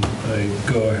Brian a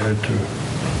go-ahead to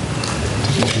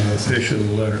issue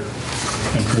the letter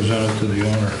and present it to the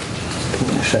owner.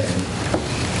 Second.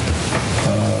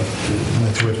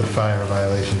 That's with the fire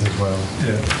violations as well.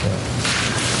 Yeah.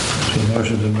 So the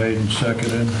motion's been made and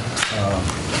seconded.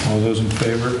 All those in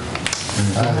favor?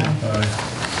 Aye. Aye.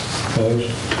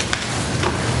 Opposed?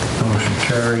 Motion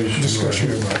carries. Discussion.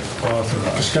 You are hereby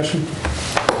authorized. Discussion?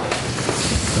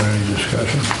 Any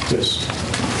discussion? Yes.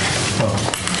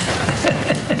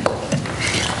 Okay.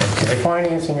 The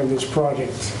financing of this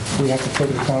project, we have to take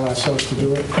it upon ourselves to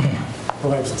do it.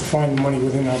 We'll have to find the money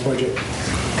within our budget.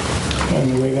 And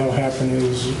the way that'll happen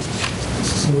is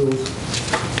we'll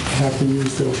have to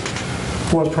use the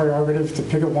board's prerogative to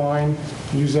pick a line,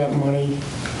 use that money,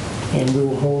 and we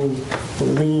will hold the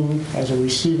lien as a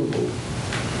receivable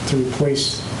to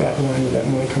replace that line when that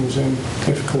money comes in,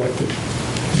 if collected.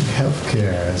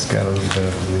 Healthcare has got a little bit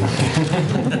of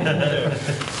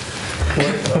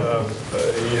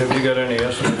Have you got any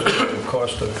estimates of the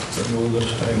cost to remove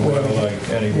this?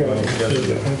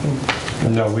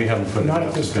 No, we haven't put it Not out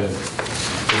at to this bid.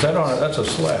 Is that on, that's a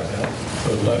slab,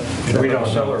 huh? We don't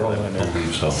sell it know. all in there. I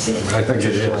believe so. I think it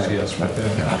is, yes.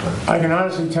 I can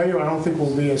honestly tell you, I don't think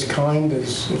we'll be as kind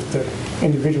as if the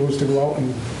individual was to go out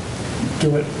and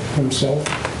do it himself.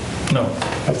 No.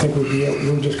 I think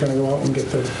we're just going to go out and get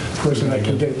the person that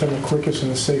can get it done the quickest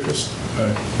and the safest.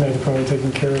 Right. And they're probably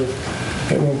taken care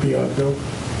of. It won't be our bill.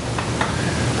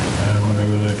 And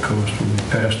whatever that cost will be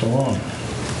passed along.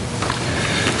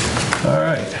 All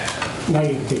right. Now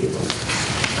you can take it.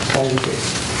 All in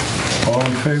favor? All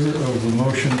in favor of the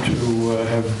motion to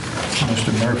have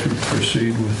Mr. Murphy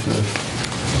proceed with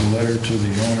a letter to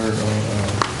the owner of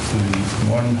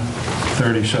the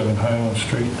 137 Highland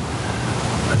Street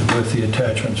with the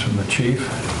attachments from the chief?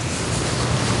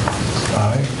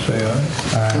 Aye, say aye.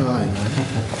 Aye.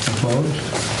 Opposed?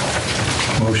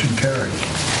 Motion carries.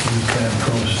 You can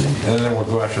proceed. And then we'll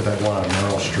go after that one on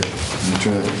Merrill Street.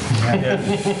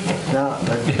 Now,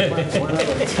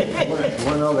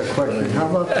 one other question. How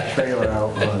about the trailer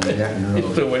out on Yetton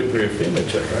Road? Still waiting for your FEMA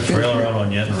check, right? Trailer out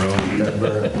on Yetton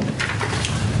Road.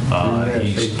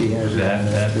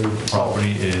 That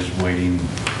property is waiting,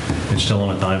 it's still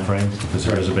on a time frame because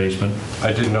there is a basement.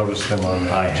 I did notice them on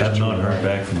that. I have not heard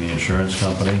back from the insurance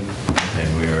company, and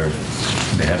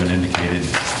they haven't indicated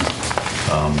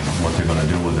what they're going to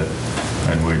do with it.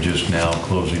 And we're just now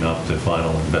closing up the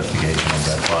final investigation of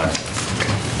that file.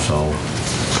 So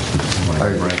when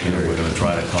I break it, we're going to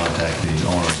try to contact the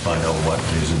owner and find out what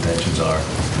his intentions are.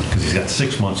 Because he's got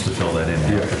 6 months to fill that in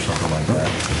after something like that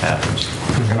happens.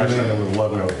 And I sent him a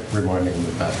love note reminding him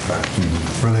of that fact.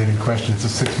 Related question, so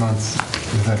 6 months,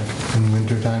 is that in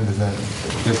winter time? Does that?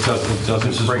 It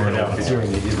doesn't break it out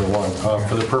between either one.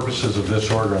 For the purposes of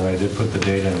this order, and I did put the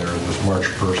date in there, it was March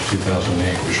 1st,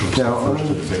 2008, which was Now, the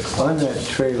first of the big on that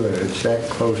trailer, it's that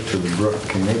close to the brook.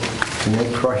 Can they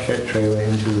crush that trailer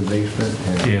into the basement?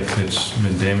 If it's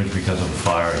been damaged because of a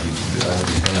fire, he's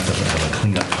going to have a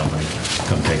cleanup company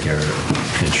come take care of it.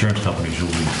 The insurance companies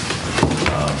usually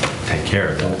take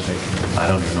care of it. I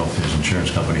don't even know if his insurance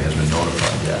company has been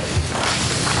notified yet.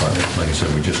 But like I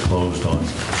said, we just closed on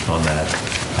that.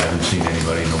 I haven't seen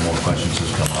anybody, no more questions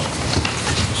has come up.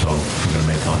 So we're going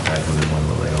to make contact with him a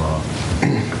little later on.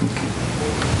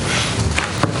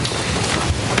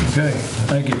 Okay,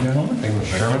 thank you, gentlemen. Thank you,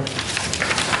 Mr. Chairman.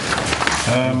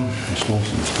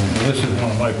 This is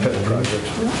one of my pet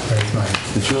projects. It's mine.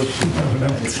 It's yours.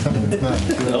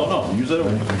 No, use it.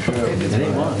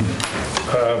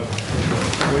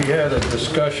 We had a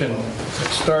discussion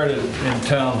that started in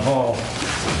Town Hall.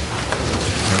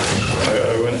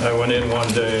 I went in one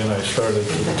day and I started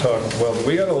to talk. Well,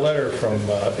 we got a letter from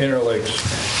Interlake's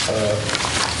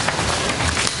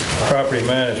property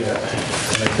management.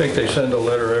 And I think they send a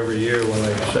letter every year when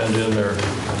they send in their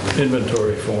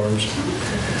inventory forms.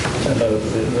 And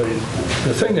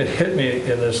the thing that hit me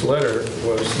in this letter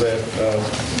was that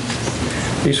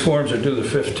these forms are due the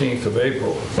 15th of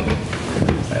April.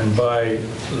 And by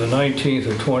the 19th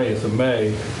or 20th of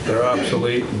May, they're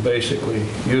obsolete and basically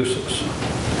useless.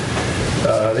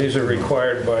 These are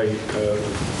required by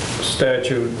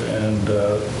statute, and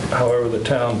however, the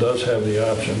town does have the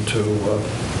option to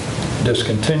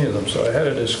discontinue them. So I had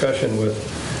a discussion with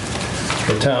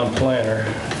the town planner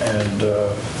and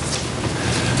the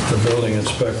building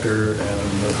inspector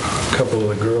and a couple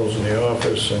of the girls in the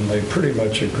office, and they pretty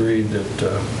much agreed that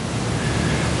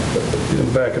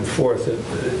back and forth,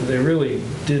 they really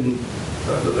didn't,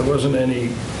 there wasn't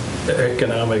any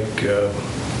economic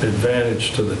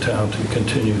advantage to the town to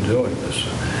continue doing this.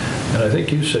 And I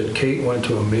think you said Kate went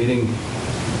to a meeting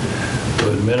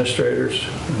with administrators,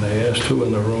 and they asked who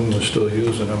in the room was still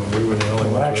using them, and we were the only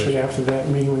ones. Well, actually, after that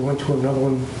meeting, we went to another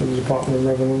one, it was Department of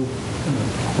Revenue.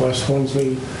 Last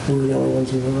Wednesday, we were the only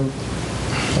ones in the room.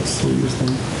 That's still used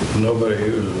them. Nobody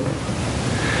uses them.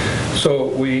 So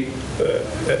we,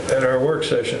 at our work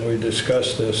session, we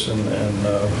discussed this, and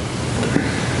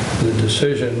the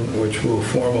decision, which we'll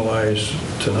formalize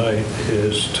tonight,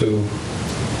 is to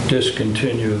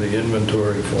discontinue the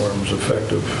inventory forms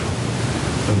effective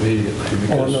immediately.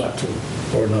 Because,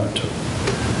 or not to.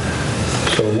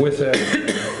 So with that,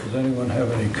 does anyone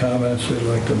have any comments they'd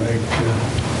like to make?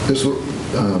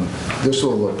 This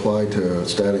will apply to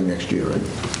starting next year, right?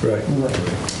 Right.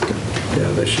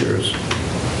 Yeah, this year is.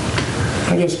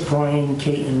 I guess Brian,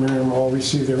 Kate, and Miriam all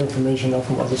receive their information out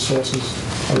from other sources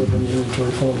other than the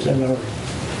inventory forms, and I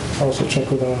also check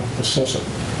with our assessor.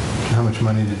 How much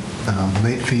money did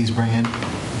late fees bring in? We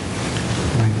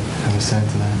have a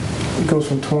sense of that. It goes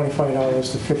from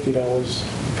 $25 to $50,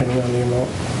 depending on the amount.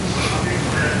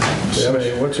 Yeah, I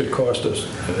mean, what's it cost us?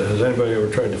 Has anybody ever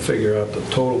tried to figure out the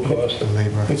total cost of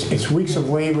labor? It's weeks of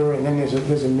labor, and then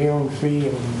there's a mailing fee,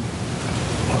 and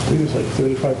I believe it's like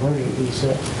 $3,500 each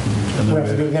set. We have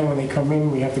to do them when they come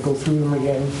in. We have to go through them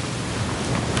again.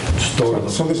 store them.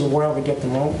 So there's a while to get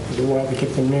them out, there's a while to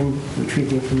get them in, retrieve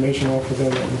the information off of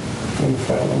them, and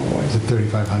file them away. Is it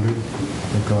 3,500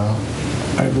 that go out?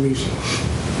 I believe so.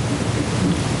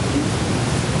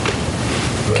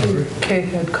 Kate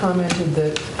had commented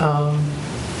that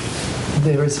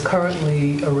there is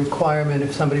currently a requirement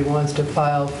if somebody wants to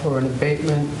file for an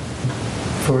abatement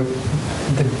for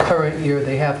the current year,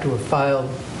 they have to have filed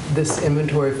this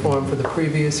inventory form for the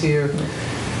previous year.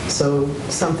 So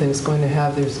something's going to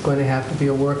have, there's going to have to be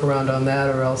a workaround on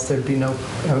that, or else there'd be no,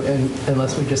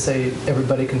 unless we just say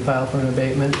everybody can file for an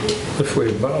abatement. If we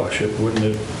abolish it,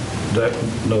 wouldn't that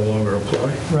no longer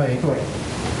apply? Right.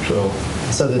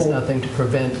 So there's nothing to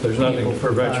prevent there's nothing people to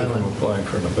prevent you from filing. applying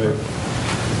for an abatement.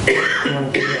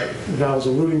 One thing that Val's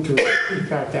alluding to, the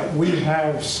fact that we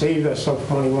have saved ourselves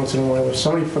money once in a while. If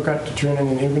somebody forgot to turn in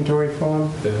an inventory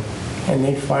form Yeah. and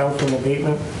they filed for an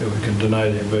abatement, Yeah, we can deny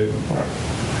the abatement.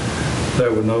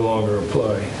 That would no longer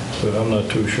apply, but I'm not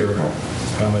too sure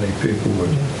how many people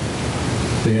would.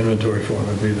 The inventory form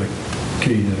would be the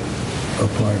key to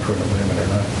applying for an abatement or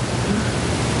not.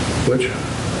 Which?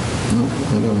 No, I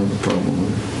don't have a problem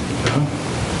with it.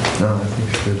 No, I think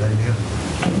it's a good idea.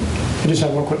 I just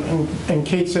have one quick, and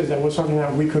Kate says that was something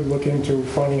that we could look into,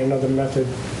 finding another method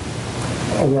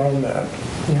around that.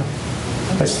 Yeah.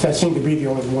 That seemed to be the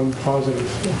only one positive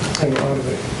thing out of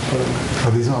it.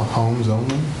 Are these all homes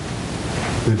only?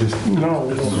 They're just No,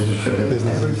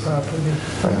 Every property.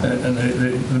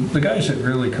 And the guys that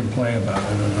really complain about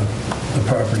it are the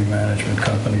property management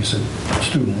companies at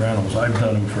student rentals. I've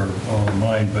done them for all of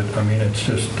mine, but I mean, it's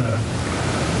just,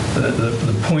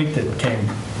 the point that came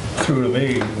through to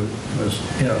me was,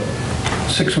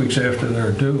 6 weeks after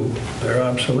they're due, they're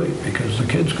obsolete because the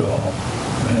kids go home.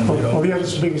 And they well, don't. the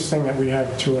other biggest thing that we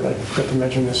have to it, I forgot to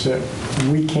mention this, that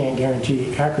we can't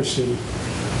guarantee accuracy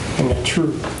and the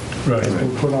truth Right. has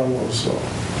been put on those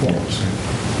forms.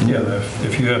 Yeah,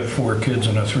 if you have 4 kids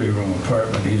in a 3-room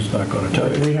apartment, he's not going to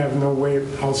tell you. We have no way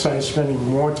outside of spending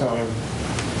more time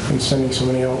than sending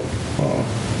somebody out,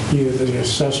 either the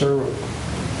assessor or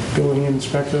building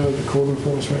inspector, the code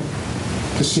enforcement,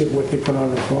 to see if what they put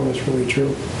on the form is really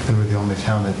true. And we're the only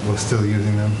town that was still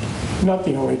using them. Not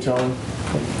the only town.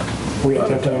 We are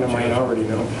definitely in a minority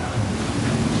now.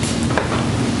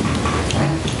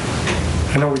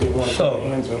 I know we didn't want to put our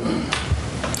hands on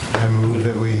it. I move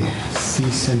that we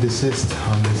cease and desist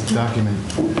on this document.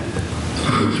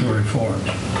 Inventory forms.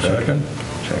 Second?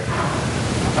 Second.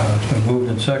 It's been moved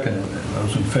and seconded.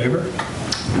 Those in favor?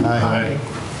 Aye.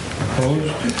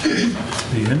 Opposed?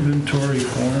 The inventory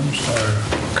forms are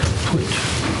complete.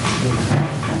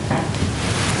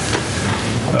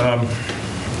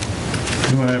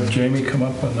 You want to have Jamie come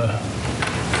up on the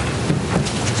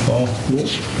ball?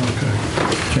 Yes. Okay.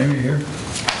 Jamie here?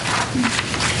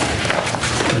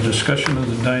 A discussion of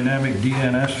the dynamic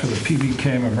DNS for the PB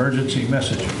cam emergency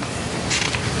messaging.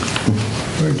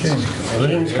 Where'd Jamie go? Oh, there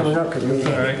he James is. coming up because we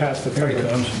All right, passed the here he third.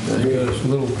 comes. He's got his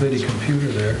little bitty computer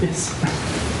there. Yes.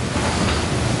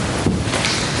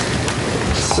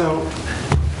 So,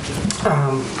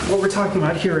 what we're talking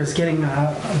about here is getting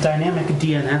a dynamic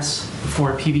DNS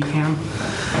for PBCam.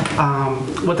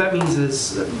 What that means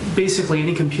is basically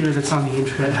any computer that's on the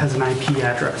internet has an IP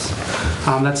address.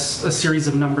 That's a series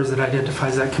of numbers that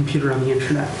identifies that computer on the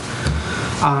internet.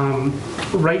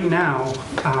 Right now,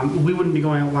 we wouldn't be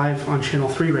going out live on Channel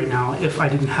 3 right now if I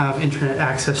didn't have internet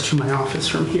access to my office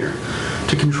from here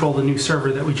to control the new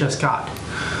server that we just got.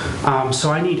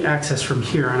 So I need access from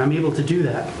here, and I'm able to do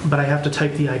that, but I have to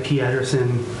type the IP address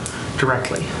in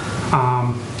directly.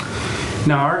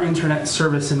 Now, our internet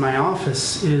service in my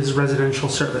office is residential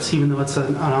service. Even though it's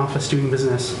an office doing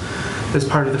business as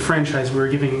part of the franchise, we were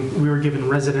given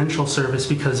residential service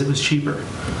because it was cheaper.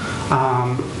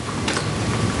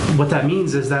 What that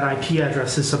means is that IP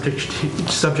address is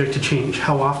subject to change.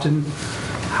 How often,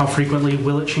 how frequently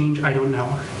will it change? I don't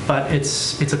know, but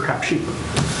it's a crapshoot.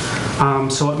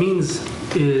 So what it means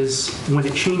is when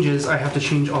it changes, I have to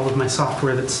change all of my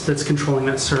software that's controlling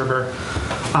that server,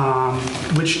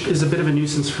 which is a bit of a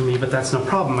nuisance for me, but that's no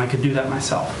problem. I could do that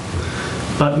myself.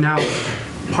 But now,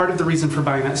 part of the reason for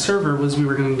buying that server was we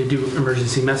were going to do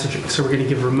emergency messaging. So we're going to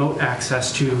give remote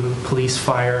access to police,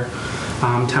 fire,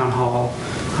 town hall,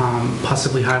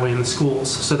 possibly highway and the schools,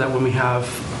 so that when we have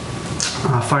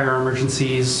fire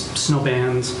emergencies, snow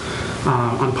bans,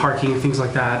 on parking, things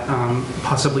like that,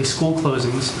 possibly school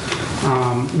closings,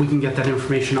 we can get that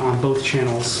information on both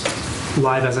channels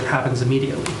live as it happens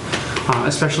immediately,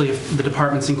 especially if the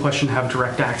departments in question have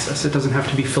direct access. It doesn't have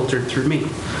to be filtered through me,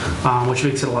 which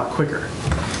makes it a lot quicker.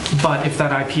 But if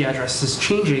that IP address is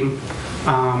changing,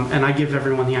 and I give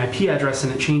everyone the IP address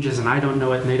and it changes and I don't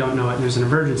know it and they don't know it and there's an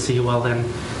emergency, well then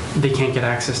they can't get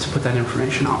access to put that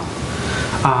information on.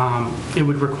 It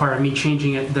would require me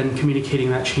changing it, then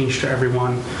communicating that change to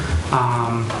everyone,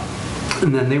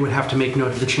 and then they would have to make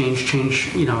note of the change,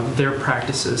 their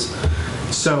practices.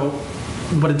 So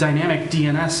what a dynamic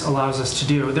DNS allows us to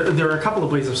do, there are a couple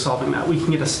of ways of solving that. We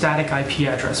can get a static IP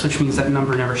address, which means that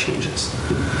number never changes.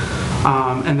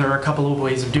 And there are a couple of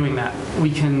ways of doing that.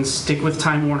 We can stick with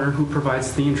Time Warner, who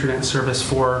provides the internet service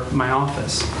for my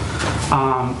office.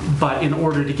 But in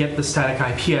order to get the static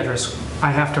IP address,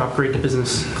 I have to upgrade to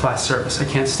business class service. I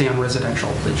can't stay on residential.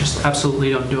 They just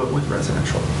absolutely don't do it with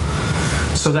residential.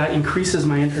 So that increases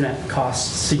my internet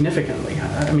costs significantly.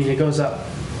 I mean, it goes up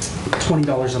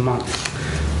 $20 a month.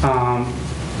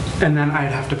 And then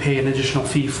I'd have to pay an additional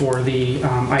fee for the IP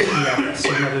address,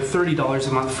 so another $30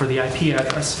 a month for the IP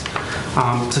address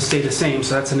to stay the same.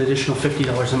 So that's an additional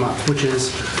 $50 a month, which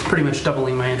is pretty much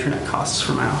doubling my internet costs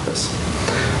for my office.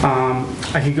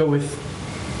 I could go with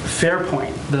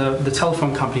Fairpoint, the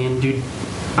telephone company, and do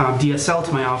DSL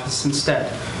to my office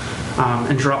instead,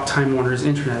 and drop Time Warner's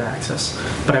internet access.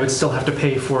 But I would still have to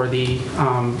pay for the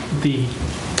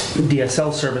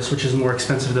DSL service, which is more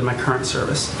expensive than my current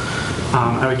service.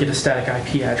 I would get a static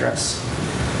IP address.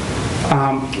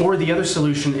 Or the other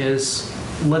solution is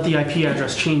let the IP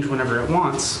address change whenever it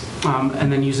wants, and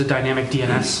then use a dynamic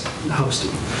DNS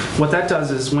hosting. What that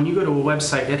does is when you go to a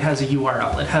website, it has a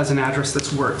URL. It has an address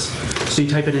that's words. So you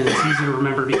type it in, it's easy to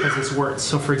remember because it's words.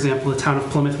 So for example, the Town of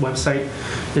Plymouth website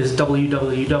is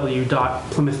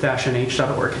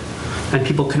www.plymouth-nh.org. And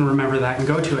people can remember that and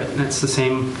go to it, and it's the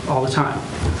same all the time.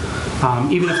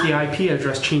 Even if the IP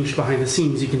address changed behind the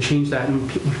scenes, you can change that,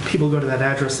 and when people go to that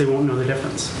address, they won't know the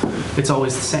difference. It's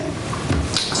always the same.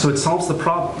 So it solves the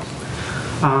problem.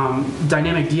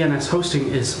 Dynamic DNS hosting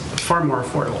is far more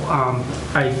affordable.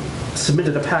 I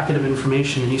submitted a packet of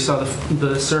information, and you saw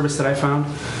the service that I found.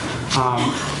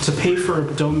 To pay for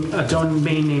a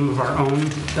domain name of our own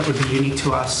that would be unique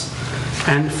to us,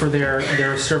 and for their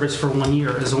service for 1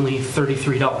 year is only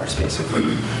 $33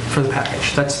 basically for the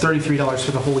package. That's $33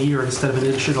 for the whole year instead of an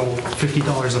additional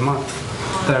 $50 a month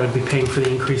that I would be paying for the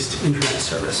increased internet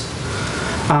service.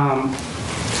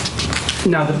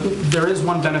 Now, there is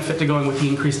one benefit to going with the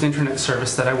increased internet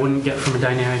service that I wouldn't get from a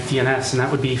dynamic DNS, and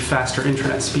that would be faster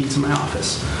internet speeds in my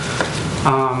office,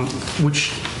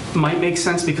 which might make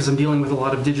sense because I'm dealing with a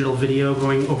lot of digital video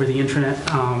going over the internet,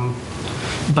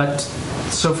 but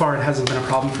so far it hasn't been a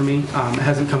problem for me. It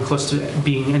hasn't come close to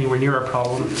being anywhere near a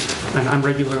problem, and I'm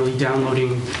regularly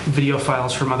downloading video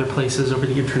files from other places over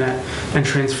the internet and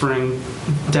transferring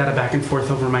data back and forth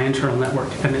over my internal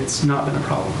network, and it's not been a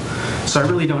problem. So I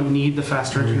really don't need the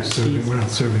faster internet speed. We're not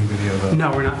serving video though. No,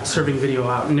 we're not serving video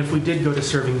out, and if we did go to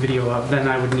serving video out, then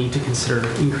I would need to consider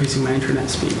increasing my internet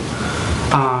speed.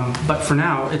 But for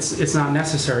now, it's not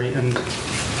necessary, and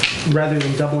rather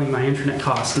than doubling my internet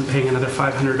costs and paying another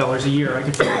 $500 a year, I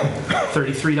could pay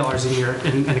 $33 a year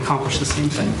and accomplish the same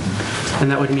thing.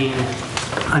 And that would mean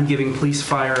I'm giving police,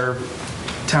 fire,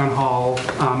 town hall,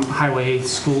 highway,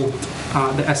 school,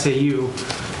 the SAU,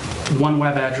 one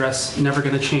web address, never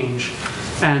going to change.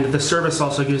 And the service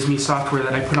also gives me software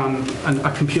that I put on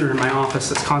a computer in my office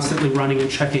that's constantly running and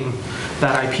checking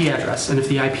that IP address. And if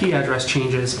the IP address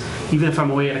changes, even if I'm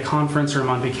away at a conference or I'm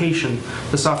on vacation,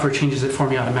 the software changes it for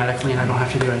me automatically and I don't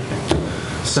have to do anything.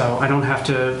 So I don't have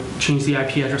to change the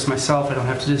IP address myself. I don't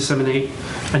have to disseminate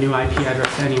a new IP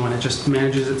address to anyone. It just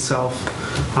manages itself.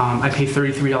 I pay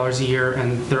 $33 a year,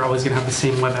 and they're always going to have the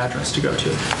same web address to go to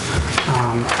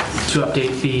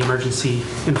update the emergency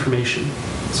information.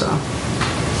 So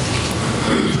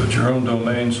it's your own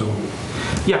domain, so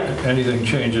yeah, anything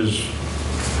changes,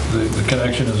 the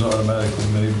connection is automatically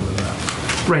made with that.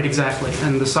 Right, exactly.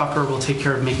 And the software will take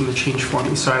care of making the change for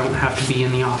me, so I won't have to be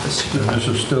in the office. And this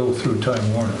is still through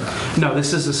Time Warner? No,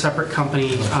 this is a separate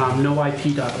company.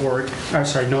 NoIP.org, or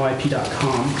sorry,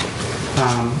 NoIP.com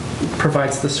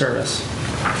provides the service.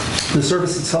 The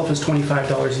service itself is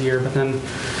 $25 a year, but then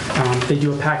they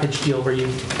do a package deal where you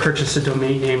purchase a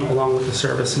domain name along with the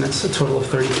service, and it's a total of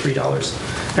 $33,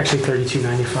 actually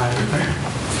 $32.95.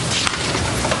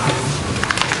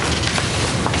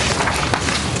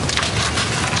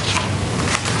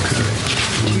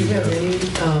 Do you have any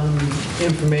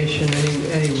information,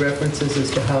 any references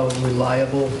as to how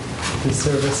reliable the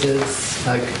service is?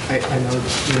 Like, I know,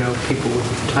 people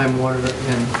with Time Warner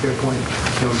and Fairpoint,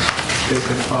 there's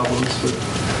been problems with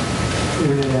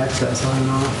internet access on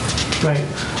and off. Right.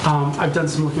 I've done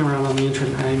some looking around on the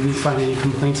internet, and I didn't find any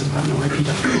complaints about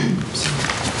NoIP.com. So,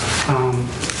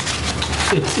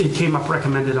 it came up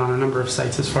recommended on a number of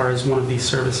sites as far as one of these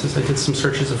services. I did some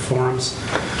searches of forums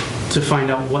to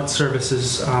find out what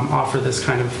services offer this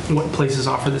kind of, what places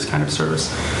offer this kind of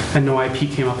service. And no IP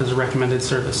came up as a recommended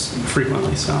service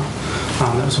frequently, so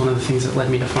that was one of the things that led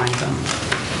me to find them.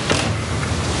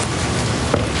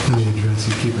 And the address,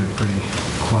 you keep it pretty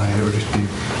quiet, it would just be...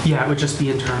 Yeah, it would just be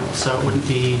internal, so it wouldn't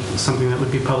be something that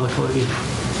would be publicly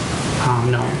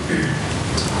known.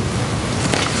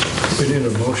 We need a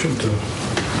motion to...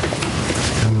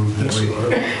 I move that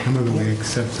we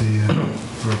accept the,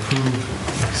 or approve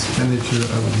expenditure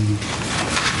of the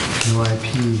no IP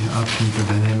option for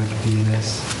dynamic DNS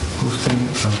hosting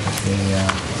of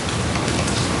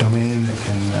a domain that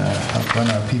can help run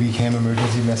our PBCam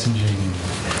emergency messaging.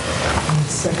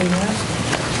 Second that?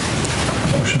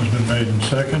 Motion's been made and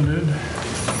seconded.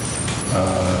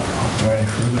 Any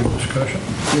further discussion?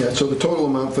 Yeah, so the total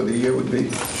amount for the year would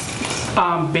be?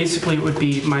 Basically, it would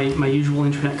be my usual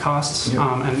internet costs,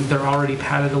 and they're already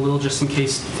padded a little just in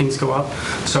case things go up,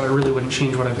 so it really wouldn't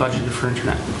change what I budgeted for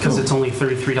internet, because it's only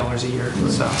 $33 a year,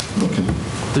 so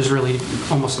there's really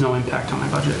almost no impact on my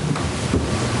budget.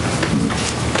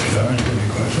 Any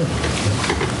questions?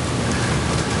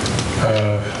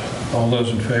 All those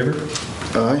in favor?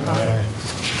 Aye.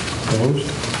 Opposed?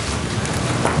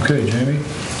 Okay, Jamie,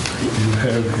 you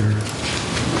have your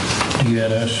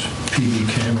DNS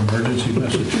PBCam emergency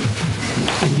message.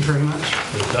 Thank you very much.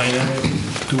 The dynamic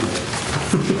tool.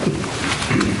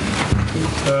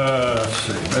 Let's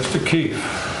see, Mr. Keefe,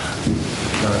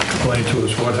 explain to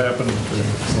us what happened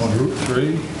on Route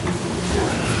 3.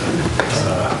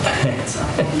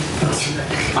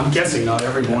 I'm guessing not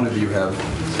every one of you have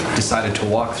decided to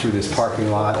walk through this parking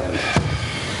lot and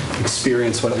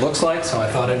experience what it looks like, so I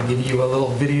thought I'd give you a little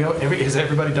video. Has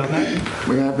everybody done that?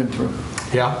 We have been through.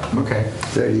 Yeah? Okay.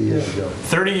 30 years ago.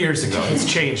 30 years ago. It's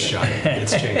changed, Sean.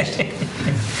 It's changed.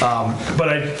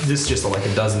 But this is just like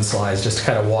a dozen slides just to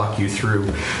kind of walk you through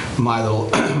my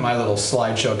little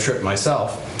slideshow trip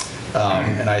myself.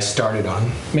 And I started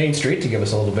on Main Street to give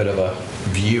us a little bit of a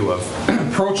view of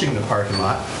approaching the parking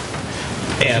lot.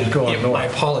 And I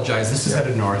apologize, this is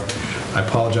headed north. I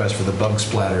apologize for the bug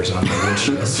splatters on the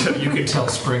windshield. So you can tell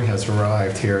spring has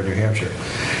arrived here in New Hampshire.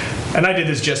 And I did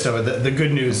this just over. The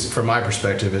good news from my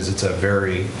perspective is it's a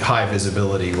very high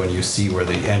visibility when you see where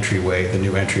the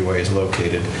new entryway is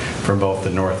located from both the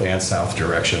north and south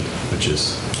direction, which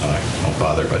is, I won't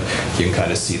bother, but you can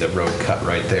kind of see the road cut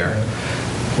right there.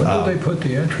 When did they put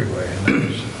the entryway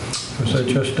in? Was that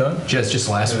just done? Just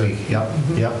last week. Yep.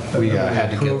 We had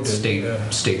to get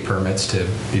state permits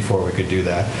before we could do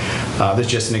that. This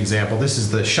is just an example. This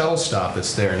is the shuttle stop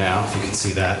that's there now, if you can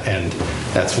see that, and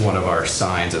that's one of our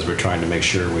signs as we're trying to make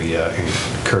sure we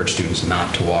encourage students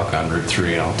not to walk on Route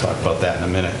 3, and I'll talk about that in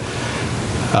a minute.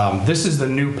 This is the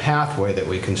new pathway that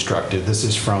we constructed. This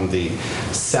is from the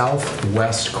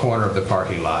southwest corner of the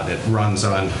parking lot. It runs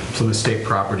on Plymouth State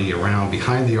property around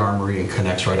behind the Armory and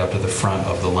connects right up to the front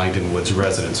of the Langdon Woods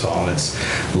Residence Hall, and it's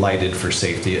lighted for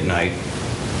safety at night.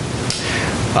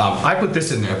 I put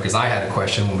this in there because I had a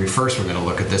question when we first were going to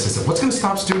look at this. I said, what's going to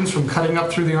stop students from cutting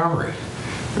up through the Armory?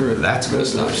 That's going to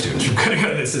stop students from cutting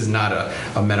up. This is not a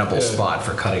amenable spot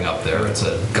for cutting up there. It's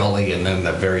a gully and then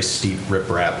that very steep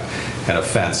riprap and a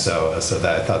fence. So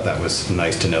that I thought that was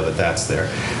nice to know that that's there.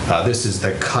 This is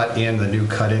the cut-in, the new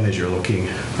cut-in as you're looking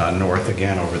north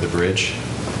again over the bridge.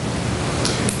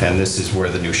 And this is where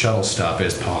the new shuttle stop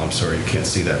is. Paul, I'm sorry you can't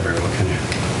see that very well, can you?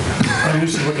 I'm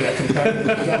used to looking at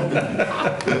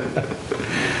them.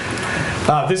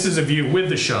 This is a view with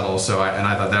the shuttle, and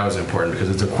I thought that was important because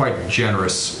it's a quite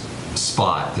generous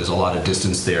spot. There's a lot of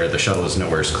distance there. The shuttle is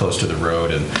nowhere as close to the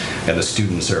road, and the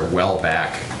students are well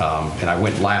back. And I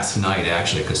went last night,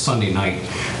 actually, because Sunday night,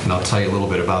 and I'll tell you a little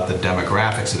bit about the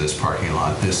demographics of this parking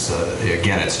lot. This,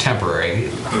 again, it's temporary.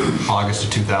 August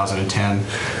of 2010,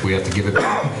 we have to give it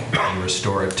back and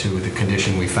restore it to the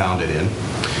condition we found it in.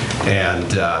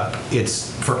 And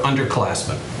it's for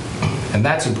underclassmen. And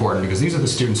that's important because these are the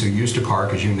students who used to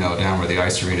park, as you know, down where the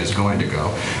ice arena is going to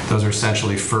go. Those are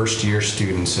essentially first-year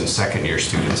students and second-year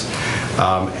students.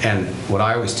 And what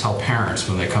I always tell parents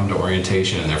when they come to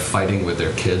orientation and they're fighting with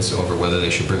their kids over whether they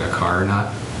should bring a car or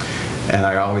not, and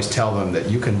I always tell them that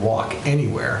you can walk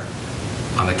anywhere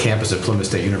on the campus of Plymouth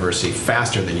State University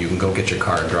faster than you can go get your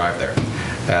car and drive there.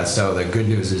 And so the good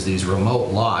news is these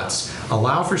remote lots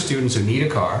allow for students who need a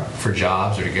car for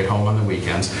jobs or to get home on the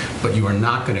weekends, but you are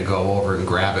not going to go over and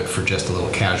grab it for just a little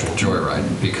casual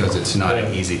joyride because it's not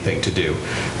an easy thing to do.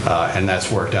 And that's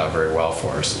worked out very well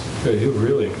for us. Yeah, you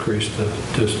really increased the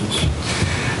distance.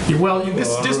 Well, this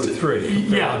Well, on just Route 3.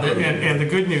 yeah, and the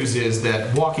good news is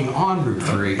that walking on Route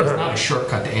 3 is not a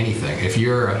shortcut to anything. If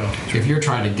you're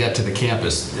trying to get to the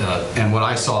campus, and what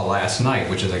I saw last night,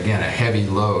 which is again a heavy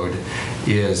load,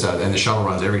 is and the shuttle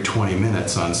runs every 20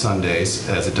 minutes on Sundays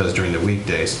as it does during the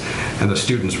weekdays, and the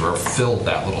students were filled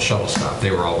that little shuttle stop.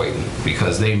 They were all waiting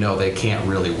because they know they can't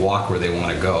really walk where they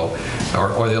want to go,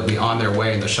 or they'll be on their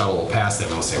way and the shuttle will pass them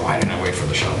and they'll say, why didn't I wait for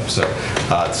the shuttle?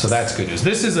 So that's good news.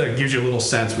 This gives you a little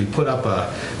sense. We put up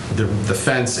the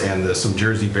fence and some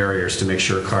jersey barriers to make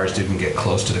sure cars didn't get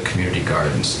close to the community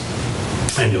gardens.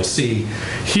 And you'll see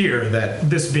here that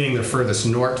this being the furthest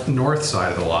north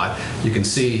side of the lot, you can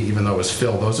see, even though it was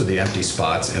filled, those are the empty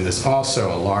spots. And there's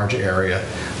also a large area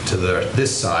to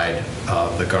this side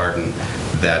of the garden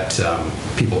that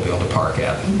people will be able to park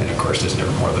at. And of course, there's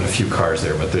never more than a few cars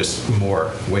there, but there's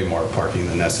way more parking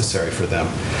than necessary for them.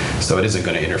 So it isn't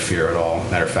going to interfere at all.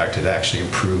 Matter of fact, it actually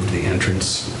improved the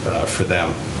entrance for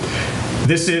them.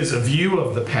 This is a view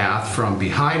of the path from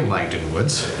behind Langdon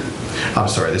Woods. I'm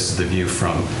sorry, this is the view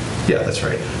from, yeah, that's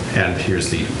right. And here's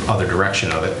the other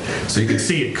direction of it. So you can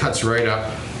see it cuts right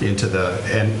up into the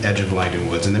edge of Langdon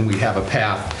Woods. And then we have a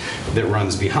path that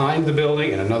runs behind the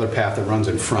building and another path that runs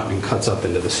in front and cuts up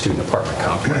into the student apartment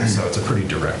complex. So it's a pretty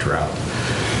direct route.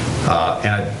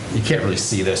 You can't really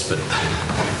see this, but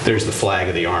there's the flag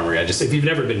of the Armory. If you've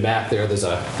never been back there, there's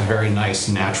a very nice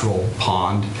natural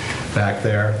pond back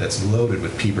there that's loaded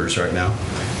with peepers right now,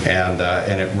 and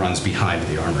it runs behind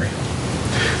the Armory.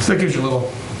 So that gives you a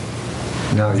little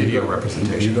video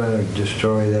representation. You're going to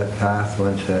destroy that path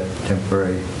once that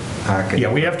temporary parking?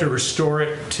 Yeah, we have to restore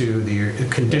it to the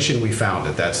condition we found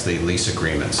it. That's the lease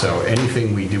agreement. So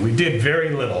anything we did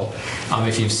very little.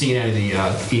 If you've seen any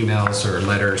of the emails or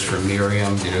letters from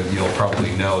Miriam, you'll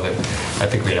probably know that I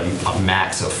think we had a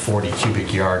max of 40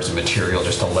 cubic yards of material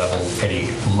just to level any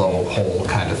low hole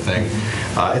kind of thing.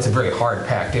 It's a very hard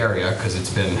packed area because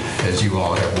it's been, as you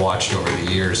all have watched over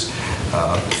the years,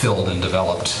 filled and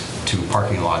developed to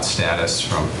parking lot status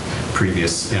from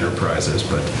previous enterprises.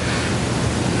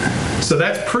 So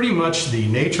that's pretty much the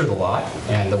nature of the lot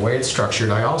and the way it's structured.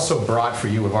 I also brought for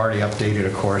you, we've already updated,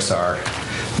 of course, our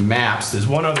maps. There's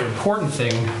one other important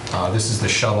thing. This is the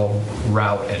shuttle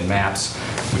route and maps,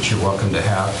 which you're welcome to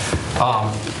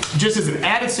have. Just as an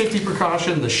added safety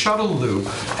precaution, the shuttle loop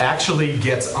actually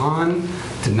gets on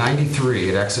to 93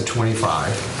 at exit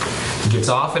 25, gets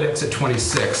off at exit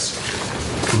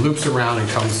 26, loops around and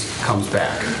comes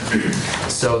back,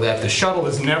 so that the shuttle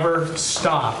is never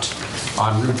stopped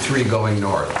on Route 3 going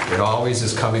north. It always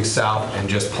is coming south and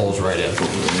just pulls right in.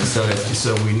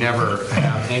 So we never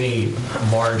have any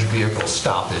large vehicle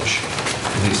stoppage,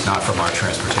 at least not from our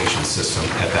transportation system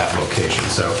at that location.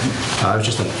 So it was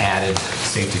just an added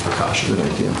safety precaution.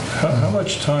 Good idea. How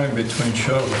much time between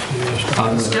shuttles do you use?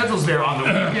 The schedule's there. On the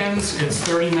weekends, it's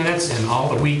 30 minutes, and all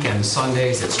the weekends,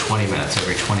 Sundays, it's 20 minutes.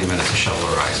 Every 20 minutes, a shuttle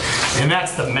arrives. And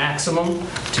that's the maximum,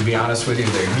 to be honest with you.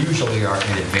 They usually are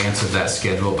in advance of that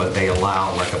schedule, but they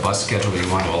allow, like a bus schedule, you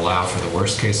want to allow for the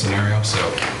worst case scenario. So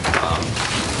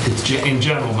in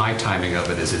general, my timing of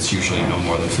it is it's usually no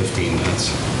more than 15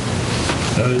 minutes.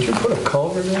 Now, did you put a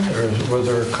culvert in, or was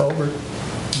there a culvert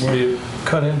where you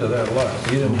cut into that lot?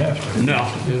 You didn't have to. No,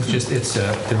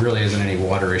 there really isn't any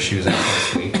water issues.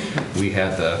 We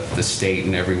had the state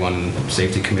and everyone,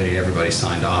 safety committee, everybody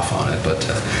signed off on it. But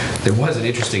there was an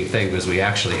interesting thing because we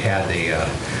actually had a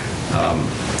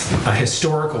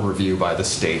historical review by the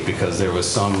state because there was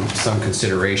some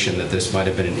consideration that this might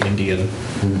have been an Indian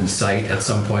site at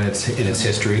some point in its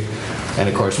history. And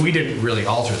of course, we didn't really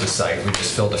alter the site. We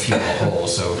just filled a few more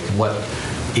holes. So what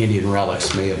Indian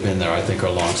relics may have been there, I think, are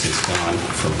long since gone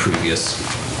from previous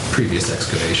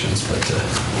excavations. But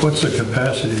what's the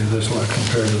capacity of this lot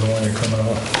compared to the one you're coming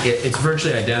off? It's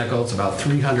virtually identical. It's about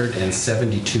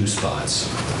 372 spots.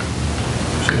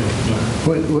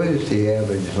 What is the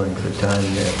average length of time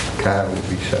that car will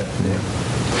be sitting there?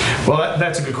 Well,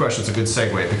 that's a good question. It's a good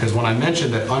segue because when I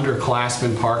mentioned that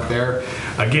underclassmen park there,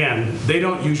 again, they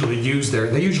don't usually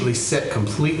they usually sit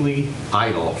completely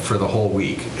idle for the whole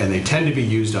week, and they tend to be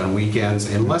used on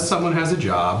weekends unless someone has a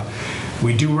job.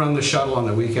 We do run the shuttle on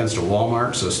the weekends to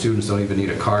Walmart, so students don't even need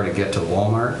a car to get to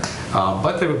Walmart.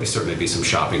 But there would certainly be some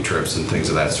shopping trips and things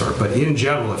of that sort. But in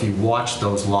general, if you watch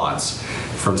those lots,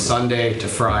 from Sunday to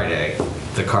Friday,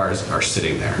 the cars are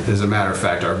sitting there. As a matter of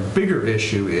fact, our bigger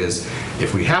issue is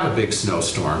if we have a big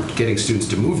snowstorm, getting students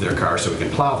to move their cars so we can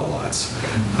plow the lots.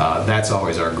 That's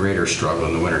always our greater struggle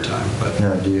in the wintertime. But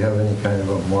now, do you have any kind of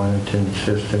a monitoring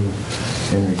system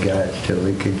in regards to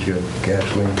leakage of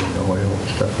gasoline and oil and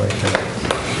stuff like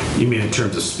that? You mean in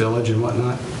terms of spillage and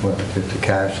whatnot? Well, if the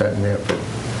car's sitting there for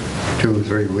 2 or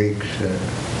 3 weeks,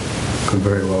 could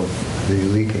very well be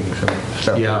leaking some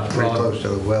stuff. Yeah, Pretty well, close to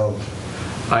the wells.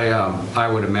 I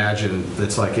would imagine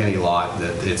it's like any lot,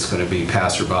 that it's going to be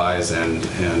passerbys, and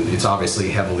it's obviously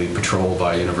heavily patrolled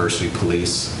by university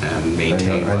police and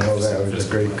maintained by... I know that was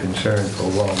a great concern for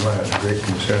Walmart, a great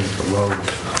concern for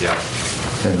Lowe's. Yeah.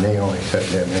 And they only sat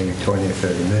there maybe 20 or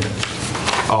 30 minutes.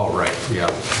 Oh, right,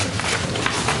 yeah.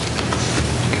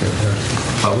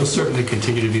 We'll certainly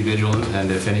continue to be vigilant,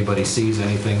 and if anybody sees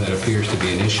anything that appears to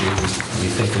be an issue, we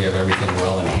think we have everything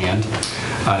well in hand.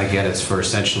 And again, it's for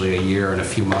essentially a year and a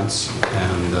few months,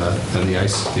 and then the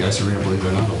ice arena, believe it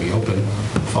or not, will be open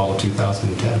fall of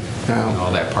 2010. And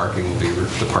all that parking will be,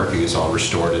 the parking is all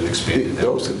restored and expanded.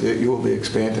 You will be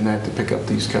expanding that to pick up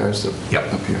these cars up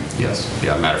here? Yes.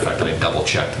 Yeah, matter of fact, I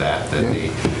double-checked that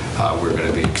we're going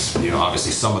to be,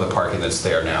 obviously some of the parking that's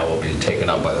there now will be taken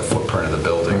up by the footprint of the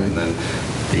building, and then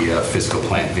the physical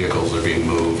plant vehicles are being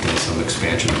moved, and some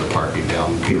expansion of the parking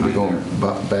down behind. You'll be going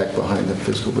back behind the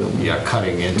physical building? Yeah,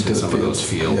 cutting into some of those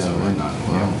fields and whatnot.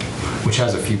 Wow. Which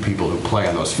has a few people who play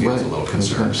on those fields a little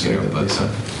concerned, but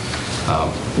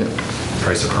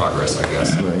price of progress, I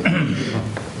guess. Right.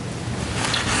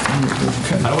 I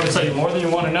don't want to tell you more than you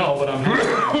want to know, but I'm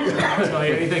happy to tell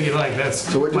you anything you like.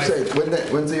 So what'd you say?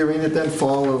 When's the arena then?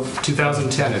 Fall of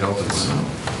 2010 it opens.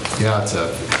 Yeah,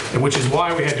 which is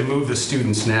why we had to move the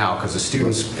students now, because the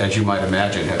students, as you might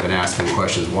imagine, have been asking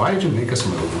questions. Why did you make us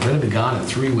move? We're going to be gone in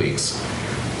 3 weeks.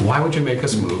 Why would you make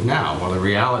us move now? Well, the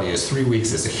reality is 3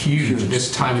 weeks is a huge, this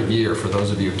time of year, for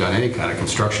those of you who've done any kind of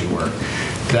construction work,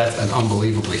 that's an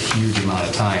unbelievably huge amount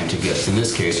of time to get. In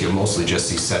this case, you'll mostly just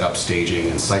see setup, staging,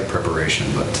 and site preparation,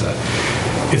 but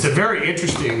it's a very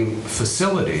interesting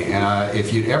facility, and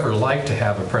if you'd ever like to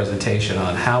have a presentation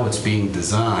on how it's being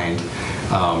designed,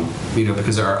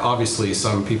 because there are obviously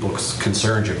some people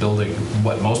concerned you're building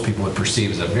what most people would perceive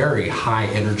as a very high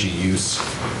energy use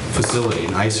facility,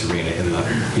 an ice arena,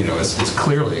 it's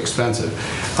clearly expensive.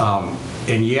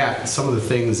 And yet, some of the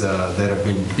things that have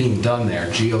been being done there,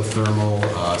 geothermal,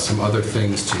 some other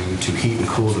things to heat and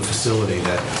cool the facility,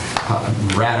 that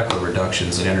radical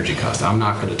reductions in energy costs. I'm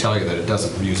not going to tell you that it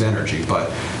doesn't use energy, but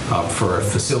for a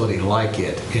facility like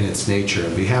it in its nature,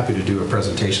 I'd be happy to do a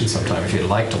presentation sometime if you'd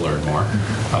like to learn more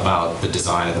about the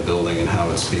design of the building and how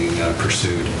it's being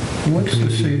pursued. What's the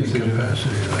seating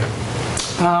capacity like?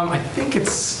 I think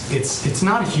it's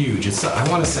not huge. I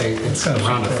want to say it's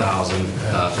around 1,000 in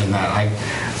that.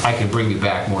 I can bring you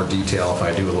back more detail if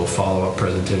I do a little follow-up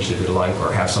presentation if you'd like,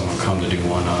 or have someone come to do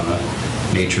one on the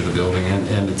nature of the building.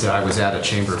 And I was at a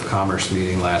Chamber of Commerce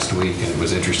meeting last week, and it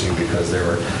was interesting because there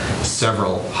were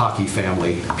several hockey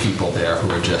family people there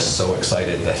who are just so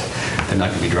excited that they're not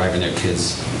going to be driving their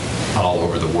kids all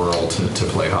over the world to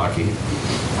play hockey.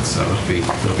 So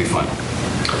it'll be fun.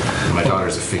 And my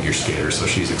daughter's a figure skater, so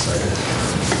she's excited.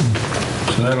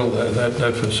 So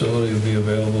that facility will be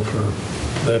available for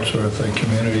that sort of thing,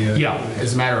 community? Yeah,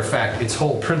 as a matter of fact, its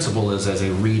whole principle is as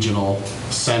a regional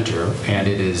center, and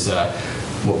it is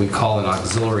what we call an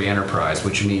auxiliary enterprise,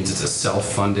 which means it's a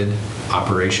self-funded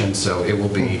operation. So it will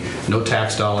be no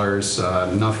tax dollars,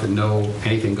 nothing,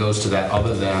 anything goes to that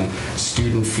other than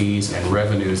student fees and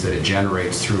revenues that it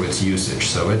generates through its usage.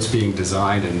 So it's being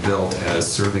designed and built as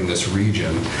serving this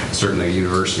region, certainly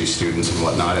university students and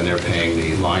whatnot, and they're paying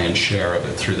the lion's share of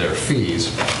it through their fees.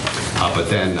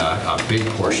 But then a big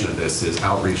portion of this is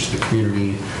outreach to the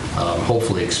community,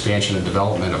 hopefully expansion and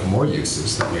development of more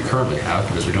uses than we currently have,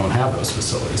 because we don't have those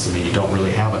facilities. I mean, you don't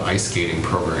really have an ice skating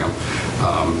program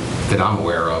that I'm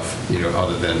aware of,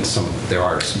 other than there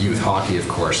are youth hockey, of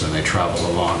course, and they travel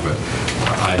along, but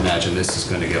I imagine this is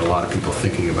going to get a lot of people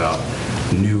thinking about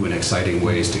new and exciting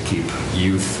ways to keep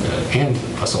youth and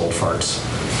us old farts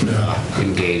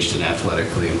engaged and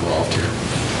athletically involved here.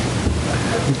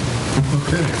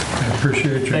 Okay, I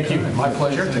appreciate your Thank you. time. My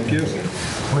pleasure. Thank you.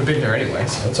 We've been here anyway,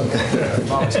 so it's okay.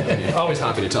 I'm always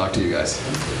happy to talk to you guys.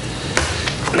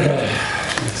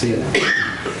 See you.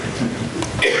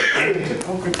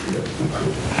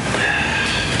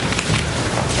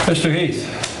 Mr. Heath,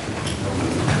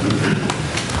 I'm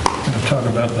going to talk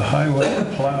about the highway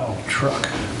plow truck.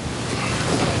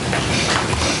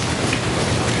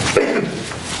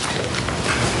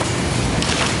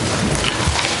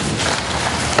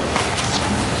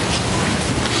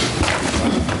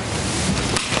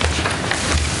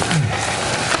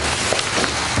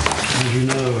 As you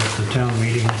know, at the town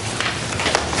meeting,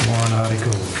 warrant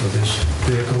article for this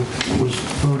vehicle was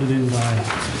voted in by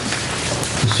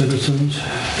the citizens,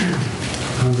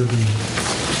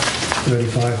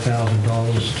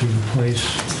 $135,000 to replace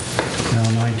our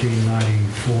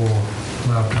 1994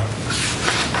 plow truck,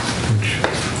 which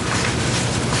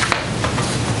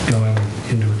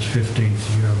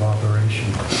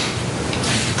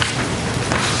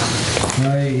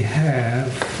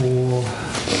have 4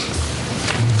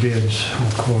 bids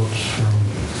or quotes from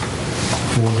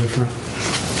 4 different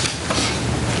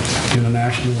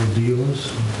international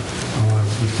dealers.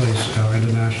 Replace our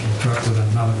international truck with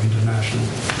another international.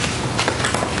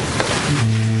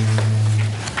 And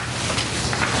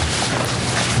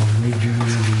I'll read you the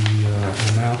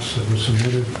amounts that were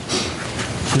submitted.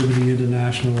 Liberty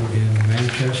International in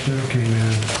Manchester came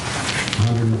in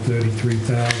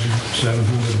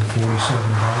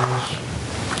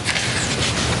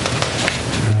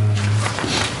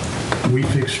 $133,747. We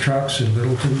Fix Trucks in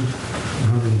Littleton,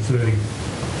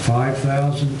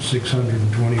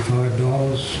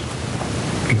 $135,625.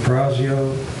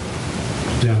 DePrazio,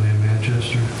 down there in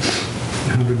Manchester,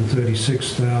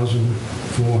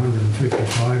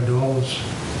 $136,455.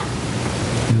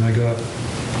 And I got a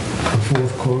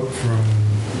 4th quote from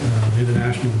an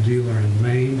international dealer in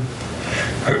Maine,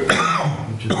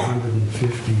 which is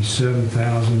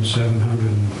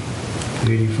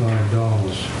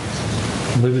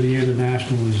 $157,785. Liberty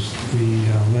International is the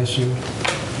lesser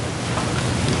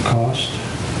cost,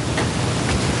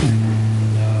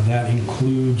 and that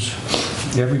includes,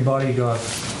 everybody got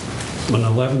an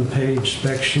 11-page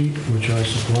spec sheet, which I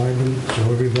supplied them,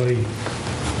 so everybody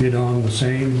bid on the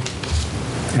same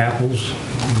apples,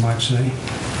 you might say,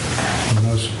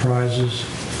 no surprises.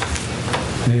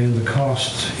 And the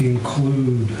costs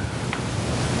include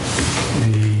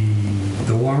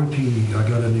the warranty. I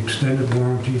got an extended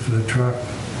warranty for the truck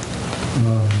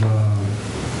of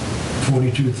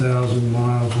 42,000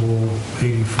 miles or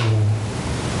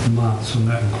 84 months, and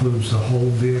that includes the whole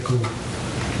vehicle,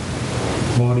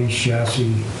 body,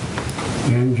 chassis,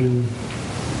 engine,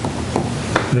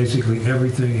 basically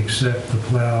everything except the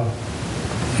plow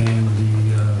and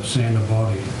the sander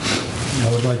body. I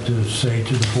would like to say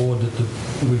to the board that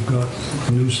we've got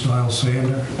a new style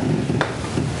sander.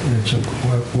 It's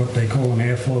what they call an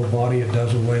airflow body. It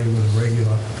does away with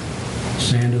regular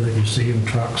sander that you see in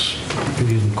trucks. It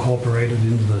is incorporated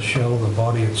into the shell of the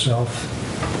body itself,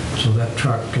 so that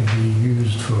truck can be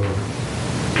used for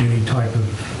any type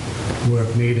of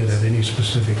work needed at any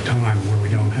specific time where we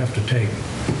don't have to take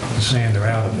the sander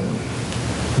out of it.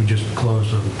 We just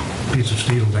close a piece of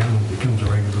steel down and it becomes a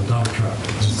regular dump truck.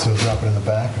 So drop it in the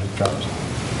back or it drops?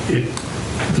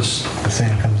 The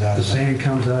sand comes out? The sand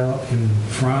comes out in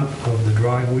front of the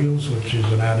drive wheels, which is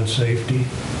an added safety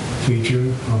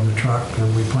feature of the truck,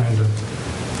 and we plan to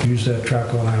use that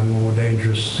truck on our more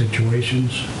dangerous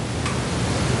situations.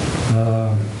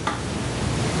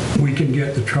 We can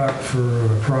get the truck for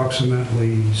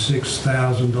approximately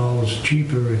 $6,000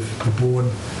 cheaper if the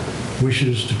board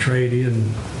wishes to trade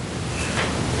in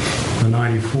the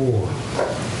 94.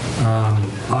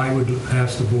 I would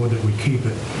ask the board that we keep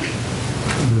it.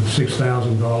 The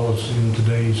 $6,000 in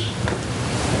today's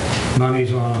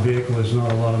monies on a vehicle is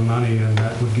not a lot of money, and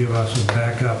that would give us a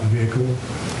backup vehicle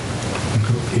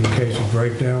in case of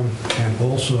breakdown, and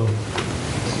also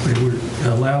it would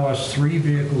allow us 3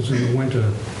 vehicles in the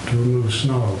winter to remove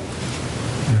snow.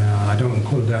 I don't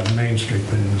include that in Main Street,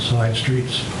 but in the side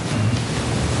streets.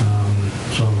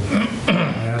 So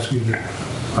I ask you that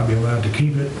I'd be allowed to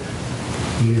keep it.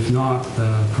 If not,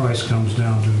 the price comes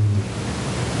down to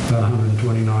about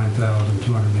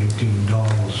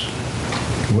 $129,218.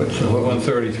 What's the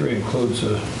 133 includes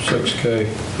a 6K.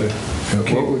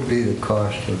 What would be the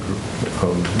cost of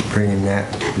bringing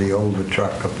the older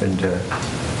truck up into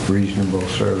reasonable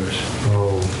service?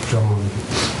 Oh, John,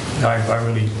 I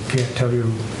really can't tell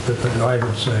you, but I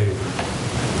would say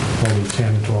probably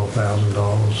 $10,000 to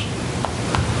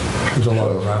 $12,000. There's a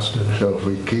lot of rust in it. So if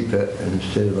we keep it,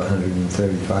 instead of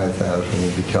 $135,000,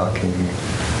 we'll be talking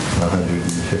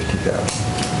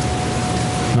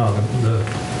 $150,000. No, the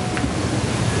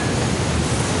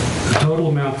total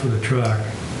amount for the truck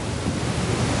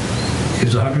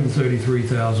is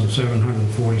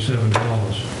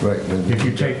 $133,747. Right. If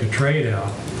you take the trade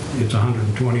out, it's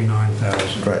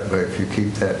 $129,000. Right, but if you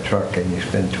keep that truck and you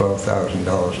spend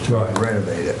 $12,000 to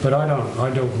renovate it. But I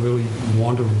don't really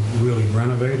want to really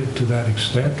renovate it to that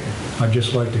extent. I'd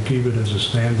just like to keep it as a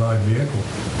standby vehicle.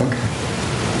 Okay.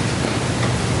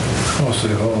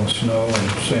 Mostly hauling snow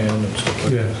and sand and stuff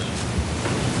like that.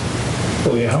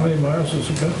 Well, yeah, how many miles does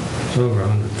it go? It's over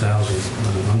 100,000.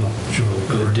 I'm not sure.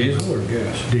 Is it diesel or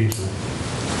gas? Diesel.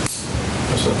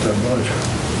 That's not that much.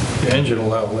 The engine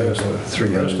will outlast the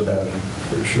rest of that.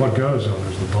 Sure. What goes on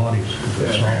is the bodies.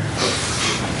 Yeah.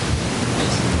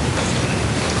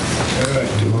 All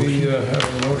right, do we have a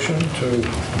motion to,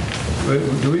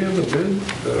 do we have a bid?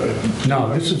 No,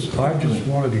 I just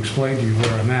wanted to explain to you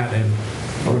where I'm at, and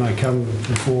when I come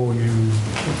before you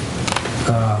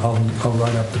I'll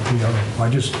write up the PO. I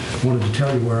just wanted to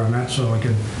tell you where I'm at so I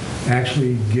can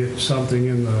actually get something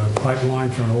in the pipeline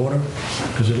for an order,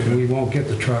 because we won't get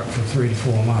the truck for 3 to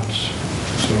 4 months.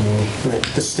 So Right.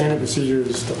 The standard procedure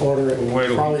is to order it Wait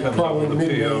till he comes up probably with a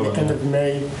mid-May, PO. end of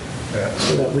May, Yeah.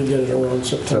 so that we get it around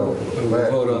September.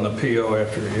 We'll vote on the PO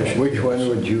after the issue. Which one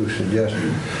would you suggest?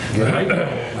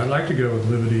 I'd like to go with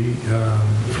Liberty.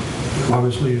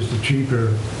 Obviously, it's the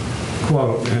cheaper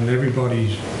quote, and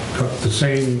everybody's got the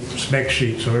same spec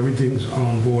sheet, so everything's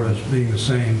on board as being the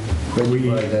same. Where did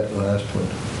you buy that last one?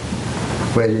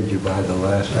 Where did you buy the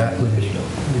last At one? Liberty.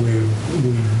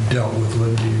 We dealt with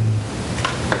Liberty,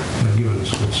 and they've given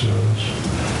us good service.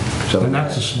 So- And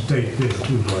that's a state bid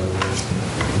too, by the way.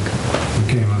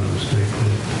 We came out of the state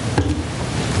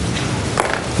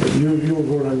bid. You will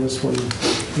vote on this one.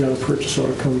 You got a purchase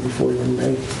order coming before you in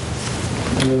May.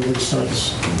 And then we start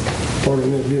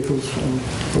ordering their vehicles for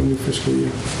the new fiscal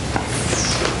year.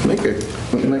 Make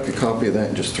a copy of that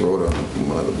and just throw it on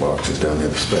one of the boxes down there,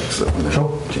 the specs that we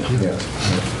Sure. Yeah.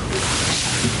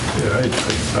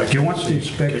 Do you want the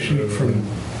spec sheet from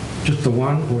just the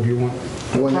one, or do you want?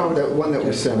 The one that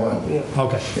we sent out. Yeah.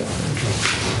 Okay. Yep.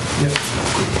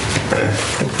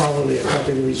 And probably a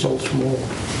copy of the results from all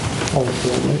of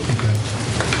them. Right? Okay.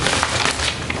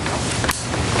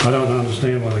 I don't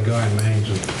understand why the guy in Maine's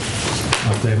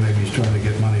up there, maybe he's trying to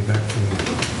get money back from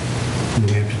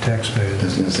New Hampshire I taxpayers.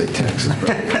 was going to say taxes.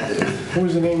 What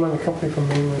was the name of the company from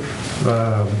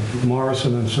Maine?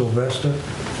 Morrison and Sylvester,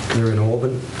 they're in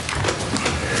Auburn.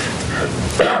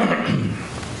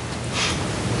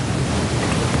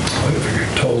 I figure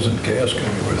tolls and gas can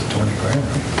be worth 20 grand.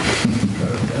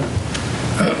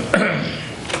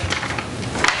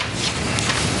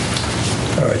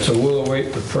 All right, so we'll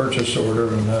await the purchase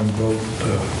order and then vote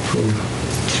to approve.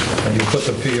 And you put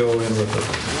the PO in with the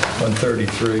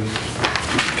 133,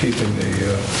 keeping the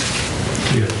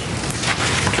Yes.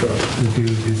 truck. If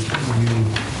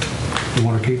you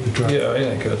want to keep the truck? Yeah, I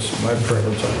think that's my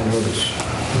preference. I don't know this.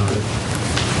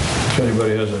 If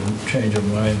anybody has a change of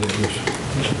mind,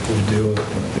 we'll deal with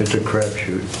it. It's a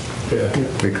crapshoot. Yeah.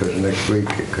 Because next week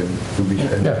it could be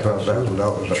spending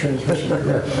 $12,000. Transmission.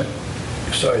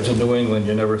 Besides, in New England,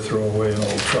 you never throw away an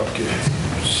old truck. You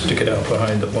stick it out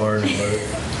behind the barn and let it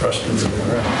rust into the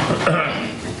ground.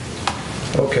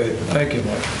 Okay, thank you,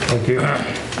 Mike. Thank you.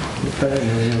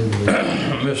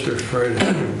 Mr. Freitas,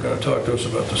 you're going to talk to us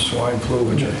about the swine flu,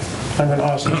 which I'm going to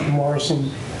ask Mr. Morrison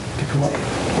to come up.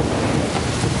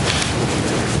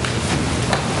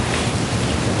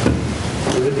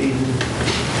 Good evening.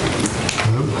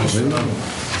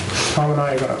 Tom and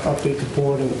I are going to update the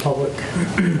board and the public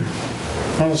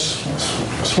on this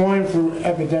swine flu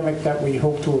epidemic that we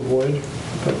hope to avoid,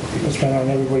 but it's been on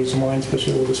everybody's mind,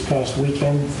 especially over this past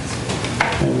weekend.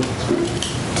 And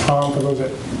Tom, for those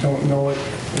that don't know it,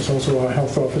 is also our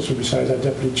health officer besides our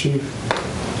deputy chief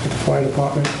at the fire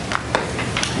department.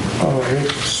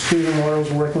 Stephen Moore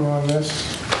is working on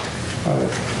this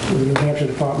with the New Hampshire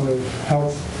Department of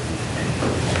Health.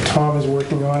 Tom is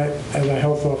working on it as a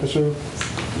health officer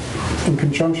in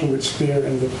conjunction with SPEAR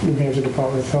and the New Hampshire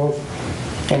Department of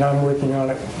Health, and I'm working on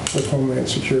it with Homeland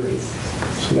Security.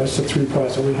 So that's the three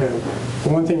parts that we have. The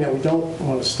one thing that we don't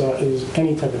want to start is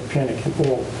any type of panic at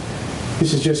all.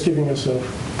 This is just giving us a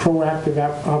proactive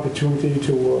opportunity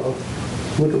to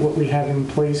look at what we have in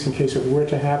place in case it were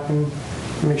to happen,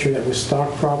 make sure that we're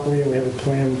stocked properly and we have a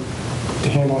plan to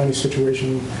handle any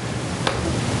situation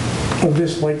of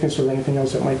this likeness or anything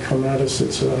else that might come at us.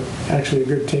 It's actually a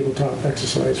good tabletop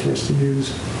exercise for us to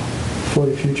use for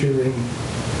the future, and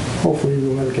hopefully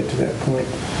we'll never get to that point.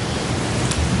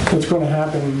 What's going to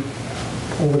happen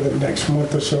over the next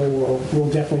month or so, we'll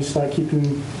definitely start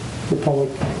keeping the public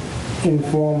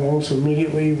informed. Also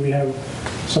immediately, we have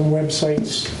some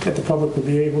websites that the public will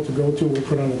be able to go to. We'll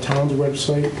put on the town's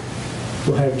website.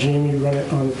 We'll have Jamie run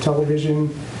it on the television,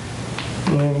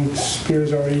 and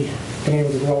Spear's already been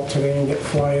able to go out today and get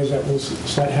flyers that we'll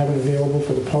start having available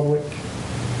for the public.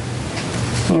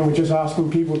 And we're just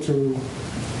asking people to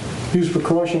use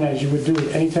precaution as you would do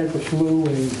with any type of flu,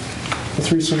 and the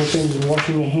three simple things are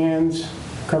washing your hands,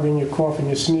 covering your cough and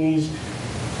your sneeze,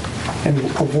 and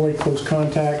avoid close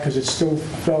contact, because it's still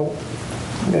felt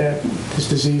that this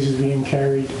disease is being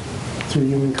carried through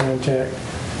human contact.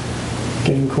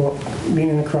 Getting caught, being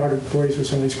in a crowded place where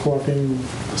somebody's coughing,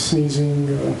 sneezing,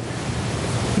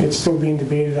 it's still being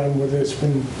debated on whether it's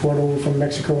been brought over from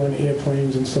Mexico on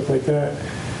airplanes and stuff like that.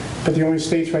 But the only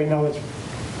states right now that's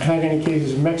had any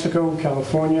cases are Mexico,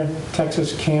 California,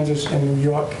 Texas, Kansas, and New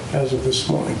York as of this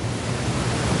morning.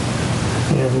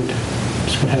 And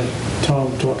Had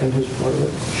Tom talking his part of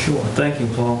it. Sure. Thank you,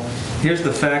 Paul. Here's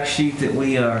the fact sheet that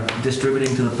we are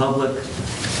distributing to the public.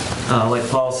 Like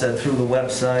Paul said, through the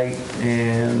website,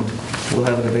 and we'll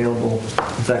have it available.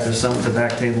 In fact, there's some at the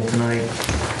back table tonight.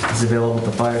 It's available at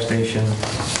the fire station.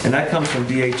 And that comes from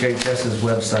DHHS's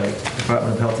website,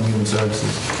 Department of Health and Human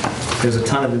Services. There's a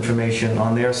ton of information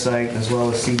on their site, as well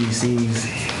as CDC's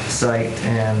site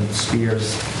and Spear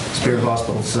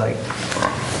Hospital's site.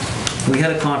 We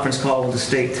had a conference call with the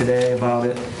state today about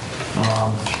it.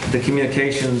 The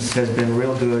communications has been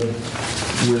real good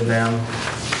with them.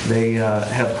 They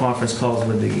have conference calls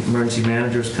with the emergency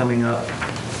managers coming up,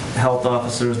 health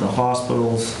officers, the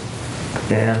hospitals,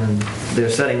 and they're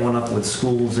setting one up with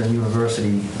schools and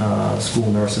university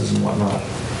school nurses and whatnot.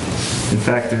 In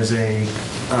fact, there's a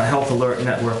health alert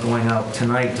network going out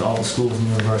tonight to all the schools and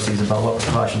universities about what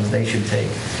precautions they should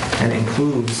take, and it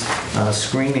includes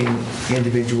screening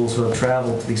individuals who have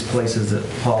traveled to these places that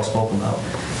Paul spoke about.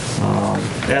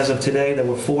 As of today, there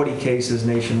were 40 cases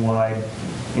nationwide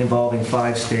involving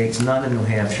 5 states, none in New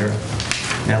Hampshire.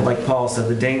 And like Paul said,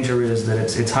 the danger is that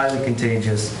it's highly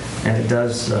contagious, and it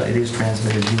is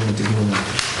transmitted human to human.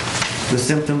 The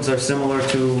symptoms are similar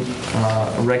to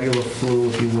a regular flu,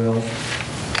 if you will.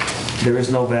 There is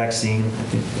no vaccine. I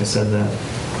think I said that.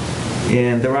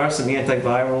 And there are some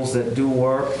antivirals that do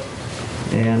work,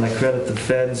 and I credit the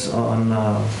feds on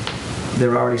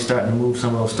they're already starting to move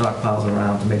some of those stockpiles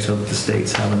around to make sure that the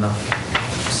states have enough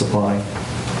supply.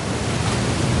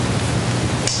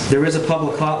 There is a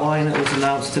public hotline that was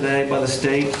announced today by the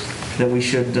state that we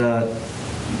should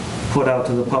put out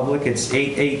to the public. It's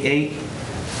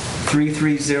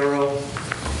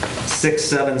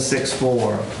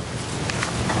 888-330-6764.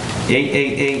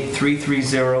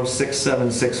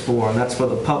 888-330-6764, and that's for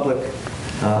the public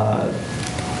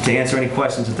to answer any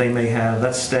questions that they may have.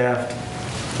 That's staffed,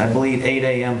 I believe, 8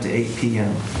 a.m. to 8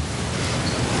 p.m.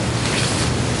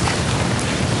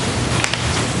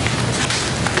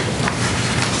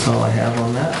 That's all I have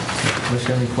on that. Unless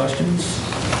you have any questions?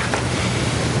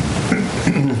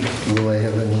 Will I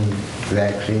have any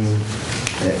vaccine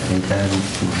at any time?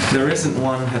 There isn't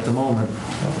one at the moment.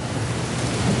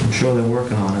 I'm sure they're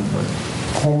working on it, but...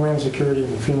 Homeland Security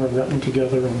and FEMA have gotten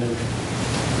together and they've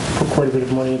put quite a bit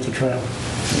of money into trying to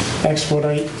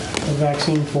expedite a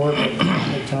vaccine for it. But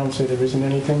like Tom said, there isn't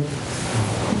anything.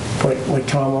 But like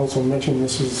Tom also mentioned,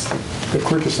 this is the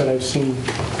quickest that I've seen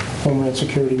Homeland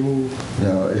Security move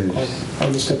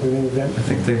on this type of an event. I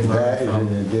think they've that is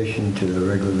in addition to the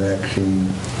regular vaccine,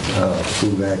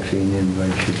 flu vaccine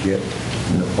everybody should get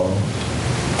in the fall.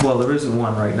 Well, there isn't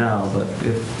one right now, but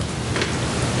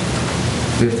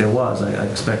if there was, I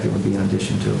expect it would be in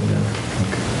addition to, yeah.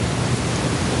 Okay.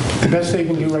 The best they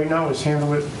can do right now is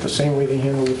handle it the same way they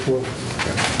handled it before.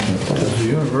 Does the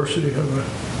university have a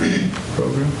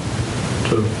program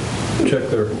to check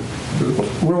their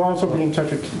boots? We'll also be in touch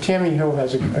with, Tammy Hill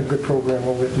has a good program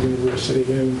over at the university,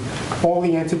 and all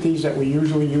the entities that we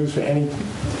usually use for any,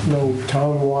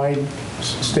 town-wide,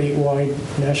 statewide,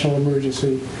 national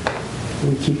emergency,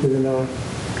 we keep within our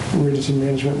emergency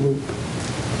management loop.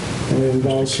 And it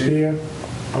involves Spear,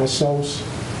 ourselves,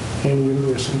 and the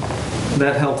university.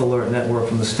 That health alert network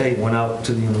from the state went out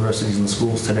to the universities and the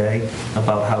schools today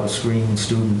about how to screen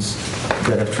students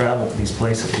that have traveled to these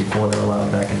places before they're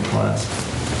allowed back into class.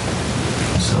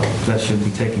 So that should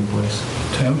be taking place.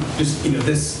 Tim? Just,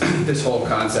 this whole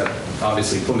concept,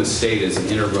 obviously Plymouth State is an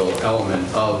integral element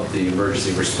of the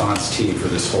emergency response team for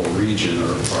this whole region,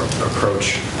 or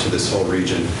approach to this whole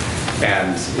region.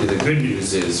 And the good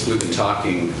news is we've been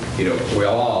talking, we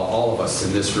all of us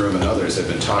in this room and others have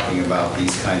been talking about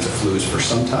these kinds of flus for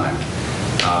some time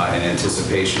in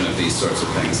anticipation of these sorts of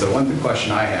things. The one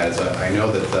question I had is I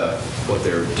know that what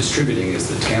they're distributing is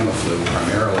the Tamiflu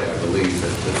primarily, I believe,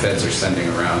 that the feds are sending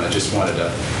around. I just wanted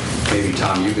to, maybe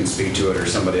Tom, you can speak to it or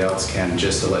somebody else can,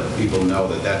 just to let people know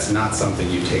that that's not something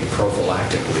you take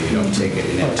prophylactically. You don't take it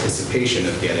in anticipation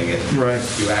of getting it. Right.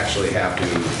 You actually have to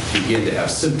begin to have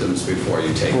symptoms before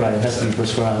you take it. Right, it has to be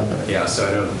prescribed. Yeah,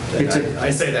 so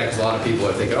I say that because a lot of people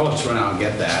are thinking, oh, just run out and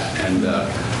get that and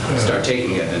start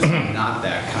taking it. And it's not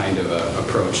that kind of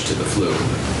approach to the flu.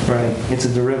 Right. It's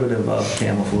a derivative of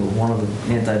Tamiflu, one of the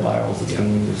antivirals that's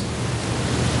being used.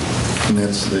 And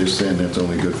they're saying that's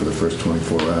only good for the first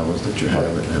 24 hours that you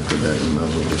have it. After that, you might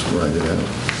as well just ride it out.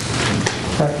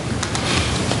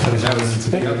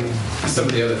 Some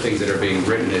of the other things that are being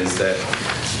written is that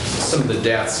some of the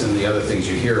deaths and the other things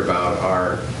you hear about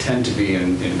tend to be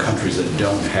in countries that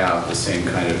don't have the same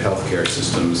kind of healthcare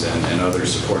systems and other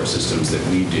support systems that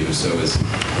we do. So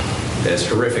as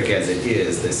horrific as it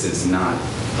is, this is not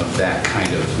of that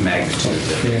kind of magnitude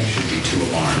that we should be too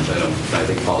alarmed. I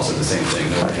think Paul said the same thing.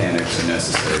 No panics are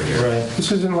necessary here.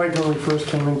 This isn't like when we first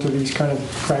came into these kind of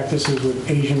practices with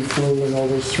Asian flu and all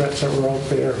those threats that were out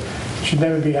there. It should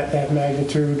never be at that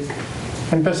magnitude.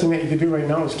 And the best thing that you can do right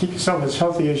now is keep yourself as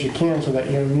healthy as you can so that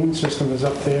your immune system is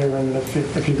up there. And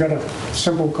if you've got a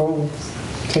simple cold,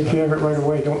 take care of it right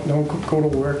away. Don't go to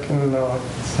work and How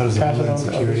does pass it Homeland on to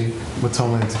Security, others. what's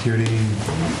Homeland Security,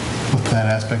 what's that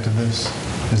aspect of this?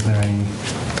 Is there any?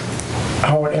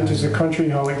 How it enters the country,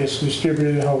 how it gets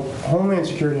distributed, how Homeland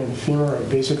Security and FEMA are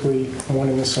basically one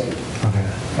and the same. Okay.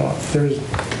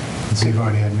 So you've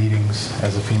already had meetings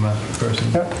as a FEMA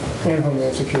person? Yep, and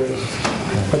Homeland Security.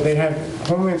 But they have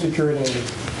Homeland Security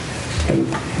and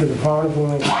the Department of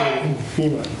Homeland Security and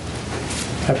FEMA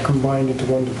have combined into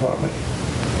one department.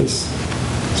 They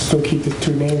still keep the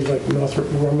two names like Northrop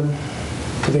Grumman,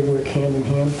 but they work hand in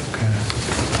hand. Okay.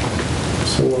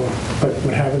 So, but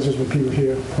what happens is when people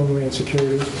hear Homeland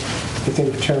Security, they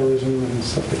think of terrorism and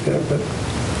stuff like that, but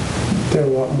they're a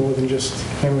lot more than just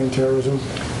handling terrorism.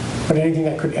 But anything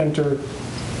that could enter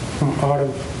from out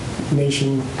of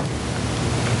nation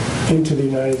into the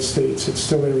United States, it's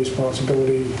still their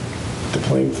responsibility to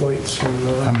plane flights.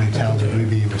 And, how many towns would we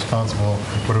be responsible?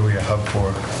 What are we a hub for,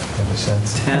 in a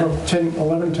sense?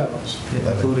 11 towns.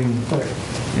 Yeah, including,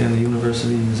 the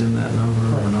university is in that number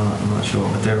or not, I'm not sure.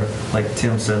 But they're, like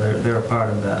Tim said, they're a part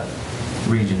of that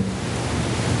region.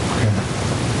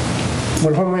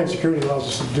 What Homeland Security allows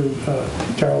us to do,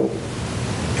 Carol,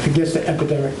 if it gets to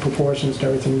epidemic proportions and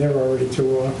everything, they're already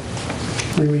to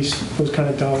release those kind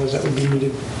of dollars that would be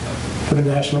needed for the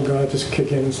National Guard to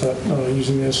kick in and start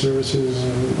using their services.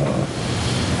 And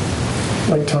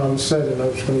like Tom said, and I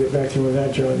was going to get back to you on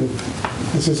that, John,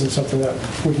 this isn't something that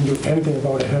we can do anything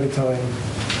about ahead of time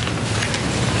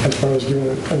as far as giving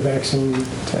a vaccine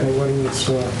to anybody. It's,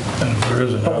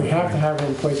 but we have to have it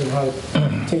in place on how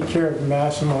to take care of the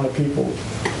mass amount of people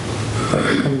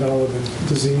that come down with the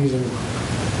disease, and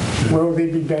where will they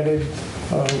be bedded,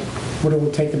 what it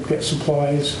will take to get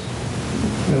supplies,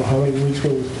 how many weeks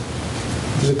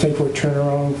does it take for a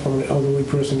turnaround from an elderly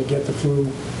person to get the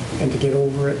flu and to get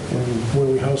over it, and where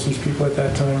we house these people at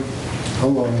that time. How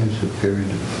long is the period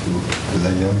of flu? Do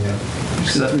they know yet?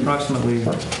 It's approximately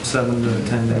 7 to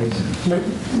 10 days.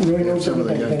 Really no Some of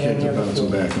the young kids are bouncing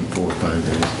back in 4 or 5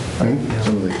 days.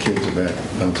 Some of the kids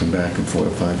are bouncing back in 4 or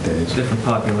 5 days. Different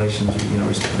populations,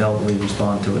 elderly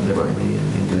respond to it differently.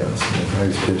 I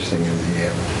was just thinking of the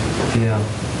air. Yeah.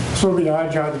 So it'll be our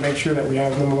job to make sure that we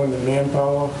have, number one, the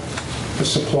manpower, the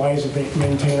supplies to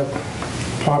maintain a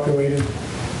populated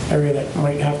area that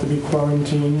might have to be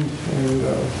quarantined, and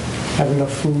have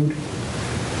enough food,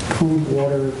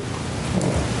 water,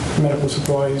 medical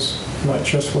supplies, not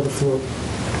just for the flu,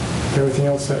 everything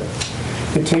else that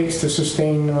it takes to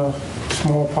sustain a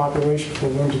small population for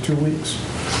 1 to 2 weeks.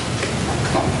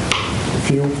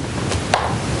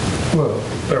 Well,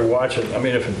 they're watching. I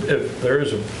mean, if there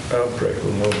is an outbreak,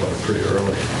 we'll know about it pretty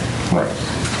early. Right.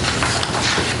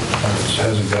 It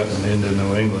hasn't gotten into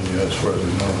New England yet, as far as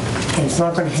we know. And it's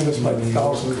not going to hit us by the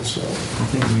thousands, so. I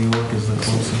think New York is the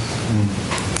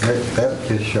closest. That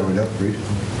just showed up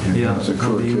recently. Yeah. It's a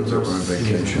crew of kids that were on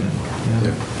vacation.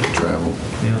 They travel.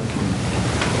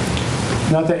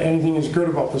 Yeah. Not that anything is good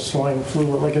about the swine flu,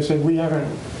 but like I said, we haven't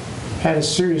had a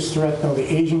serious threat. Now, the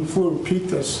Asian flu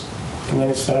peaked us, and then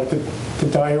it started to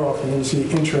die off, and then you see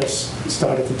interest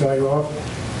started to die off.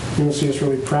 You don't see us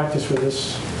really practice with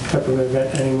this type of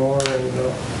event anymore,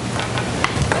 and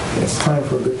it's time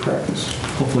for a good practice.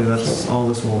 Hopefully that's all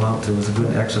this will amount to, is a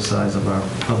good exercise of our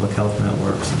public health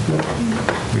networks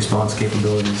and response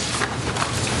capabilities.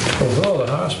 With all the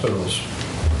hospitals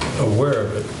aware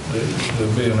of it,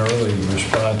 there'll be an early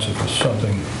response if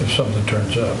something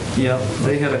turns up. Yeah,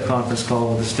 they had a conference call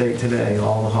with the state today,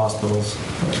 all the hospitals,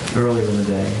 earlier in the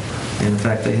day. And in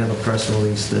fact, they have a press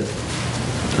release that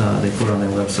they put on their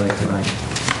website tonight.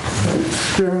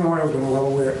 Jeremy Memorial's been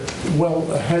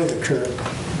well ahead of the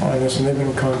curve on this, and they've been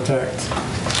in contact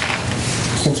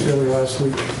since early last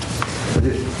week.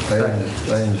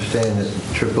 I understand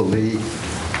that Triple E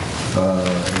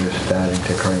is starting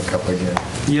to crank up again.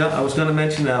 Yeah, I was going to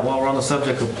mention that while we're on the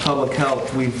subject of public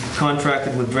health. We've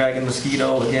contracted with Dragon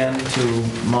Mosquito again to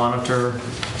monitor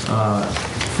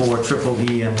for Triple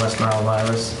E and West Nile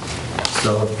virus.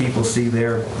 So if people see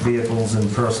their vehicles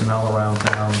and personnel around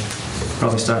town,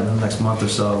 probably starting in the next month or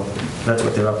so, that's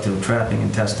what they're up to, trapping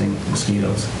and testing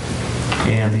mosquitoes.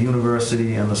 And the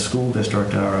university and the school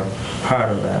district are a part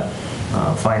of that.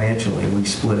 Financially, we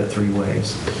split it 3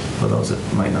 ways, for those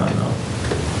that might not know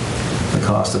the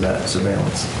cost of that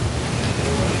surveillance.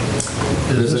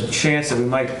 There's a chance that we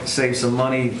might save some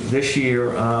money this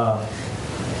year.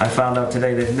 I found out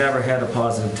today they've never had a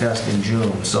positive test in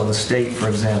June. So the state, for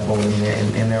example,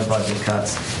 in their budget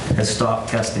cuts, has stopped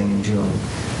testing in June.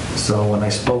 So when I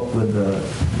spoke with the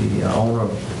owner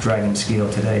of Dragon Mosquito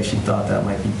today, she thought that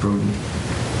might be prudent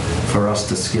for us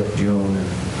to skip June and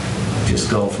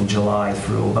just go from July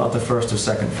through. About the first or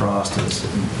second frost is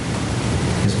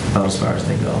about as far as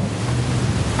they go.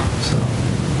 So.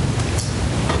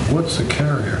 What's the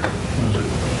carrier? Was it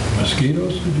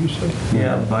mosquitoes, did you say?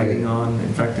 Yeah, biting on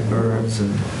infected birds.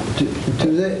 And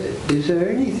Is there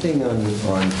anything on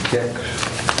ticks?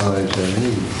 Is there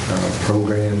any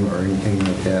program or anything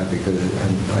like that? Because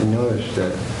I noticed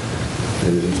that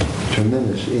there's a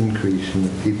tremendous increase in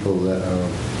the people that are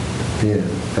being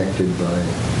affected by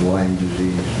Lyme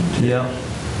disease. Yeah,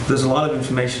 there's a lot of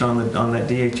information on that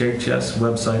DHHS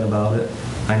website about it.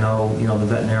 I know, the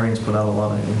veterinarians put out a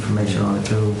lot of information on it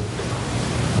too.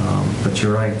 But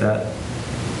you're right, that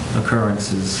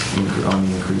occurrence is on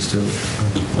the increase too,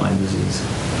 Lyme disease.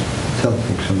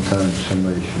 Something sometimes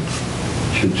somebody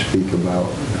should speak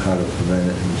about how to prevent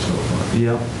it and so forth.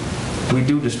 Yeah. We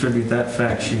do distribute that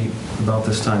fact sheet about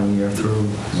this time of year through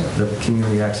the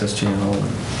community access channel.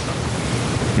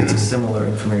 It's a similar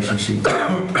information sheet to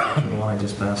the one I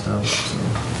just passed out. So.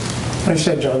 Like I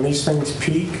said, John, these things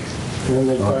peak and then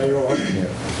they die off.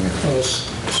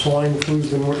 Swine flu's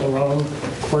been around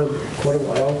quite a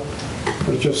while,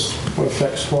 but it just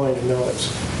affects swine, and now it's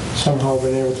somehow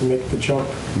been able to make the jump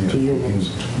to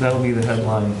humans. That'll be the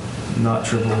headline, not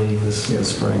Triple E this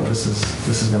spring. This is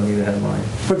going to be the headline.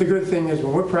 But the good thing is,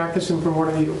 when we're practicing for one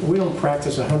of these, we don't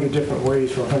practice 100 different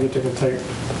ways for 100 different types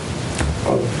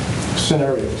of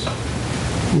scenarios.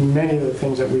 Many of the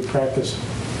things that we practice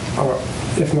are,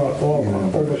 if not all,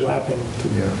 overlapping to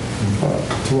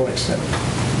one extent.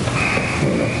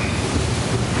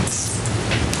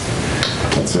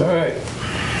 That's all right.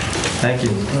 Thank you.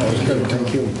 That was good.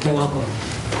 Thank you. You're welcome.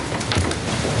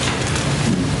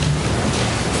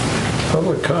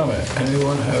 Public comment.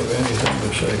 Anyone have anything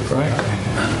to say? Frank?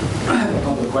 I have a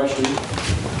public question.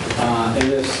 In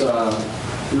this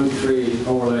Route 3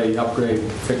 overlay upgrade,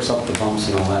 fix up the bumps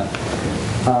and all that,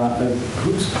 are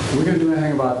we going to do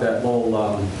anything about that little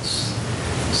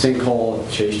sinkhole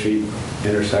at Chase Street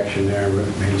intersection there,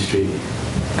 Main Street,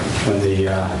 when the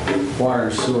water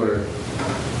and sewer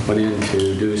went in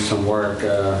to do some work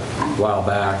a while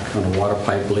back on a water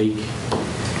pipe leak?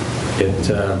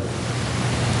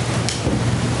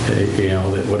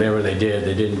 Whatever they did,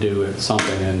 they didn't do it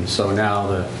something, and so now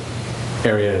the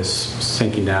area is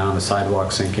sinking down, the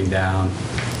sidewalk's sinking down.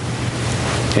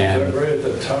 And Is that right at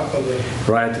the top of the...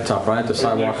 Right at the top, right at the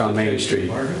sidewalk on Main Street.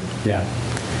 Yeah.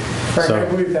 Frank, I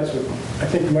believe that's what, I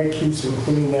think Mike keeps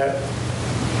including that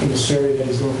in the survey that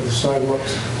he's doing for the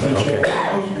sidewalks. Okay.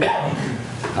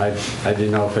 I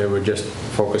didn't know if they were just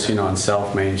focusing on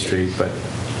South Main Street, but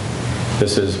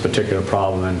this is a particular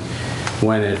problem. And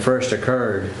when it first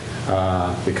occurred,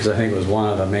 because I think it was one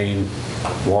of the main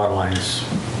water lines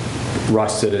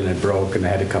rusted and it broke and they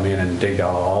had to come in and dig it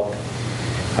all up,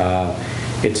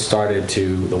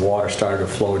 the water started to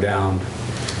flow down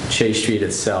Chase Street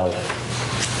itself,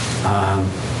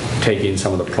 taking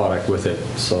some of the product with it.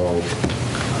 So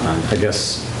I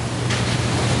guess,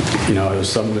 it was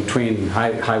something between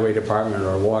highway department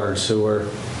or water and sewer,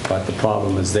 but the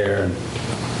problem is there, and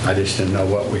I just didn't know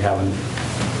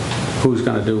who's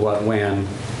going to do what when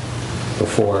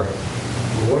before.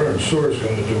 Water and sewer is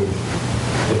going to do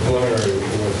the preliminary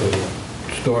with the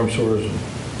storm sewers and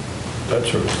that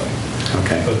sort of thing.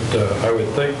 Okay. But I would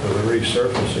think with the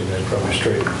resurfacing, they'd probably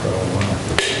straighten the problem out.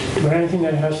 But anything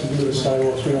that has to do with the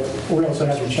sidewalks, we also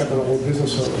have to check on the whole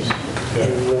business owners. But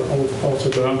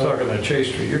I'm talking that Chase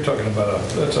Street, you're talking about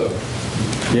that's a...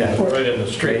 Yeah. Right in the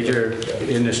street. Major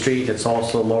in the street. It's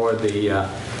also lowered the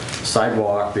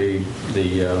sidewalk, the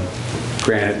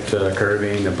granite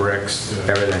curving, the bricks,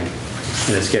 everything.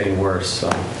 And it's getting worse, so.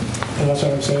 And that's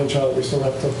what I'm saying, Charlie, we still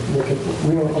have to look at,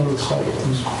 we don't own the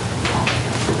sidewalks.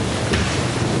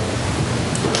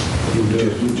 You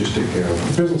just take care of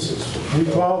them. Businesses, we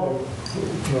plow them.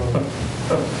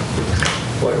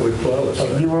 Why do we plow this?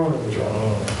 You own them, John.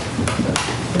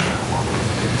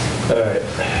 All right.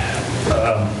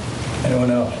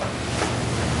 Anyone else?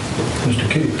 Mr.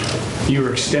 Keith. You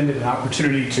were extended an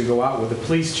opportunity to go out with the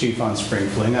police chief on Spring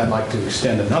Fling. I'd like to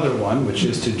extend another one, which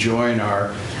is to join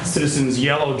our Citizens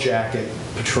Yellow Jacket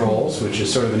patrols, which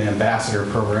is sort of an ambassador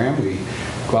program. We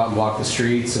go out and walk the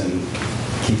streets and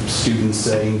keep students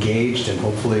engaged and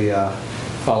hopefully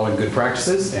following good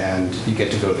practices. And you get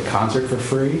to go to the concert for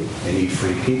free and eat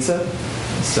free pizza.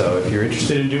 So if you're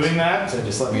interested in doing that,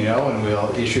 just let me know, and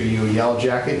we'll issue you a yellow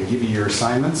jacket and give you your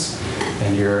assignments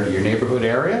and your neighborhood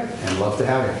area, and love to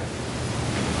have you.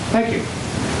 Thank you.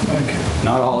 Okay.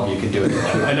 Not all of you can do it.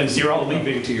 And as you're all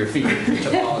leaping to your feet to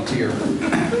volunteer.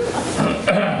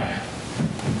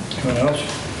 Anyone else?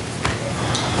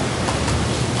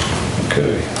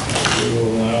 Okay, we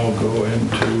will now go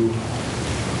into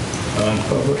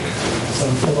non-public.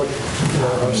 Non-public.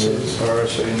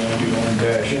 RSA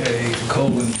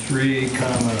 91-A:3,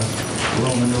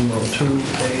 Roman numeral 2, A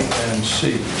and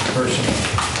C, personnel.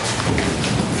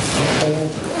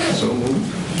 So moved.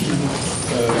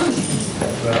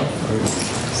 Val?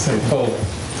 Say poll.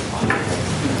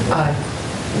 Aye.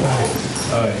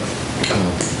 Aye.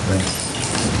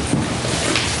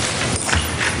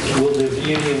 Will there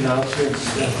be any announcements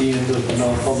at the end of the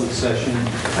non-public session?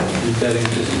 Is that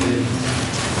anticipated?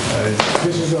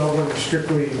 This is all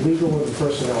strictly legal and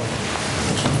personnel.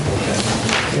 Okay.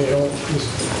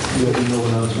 There'll be no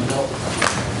announcement?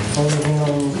 Only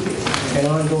an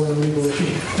ongoing legal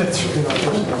issue. That's really not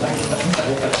personnel.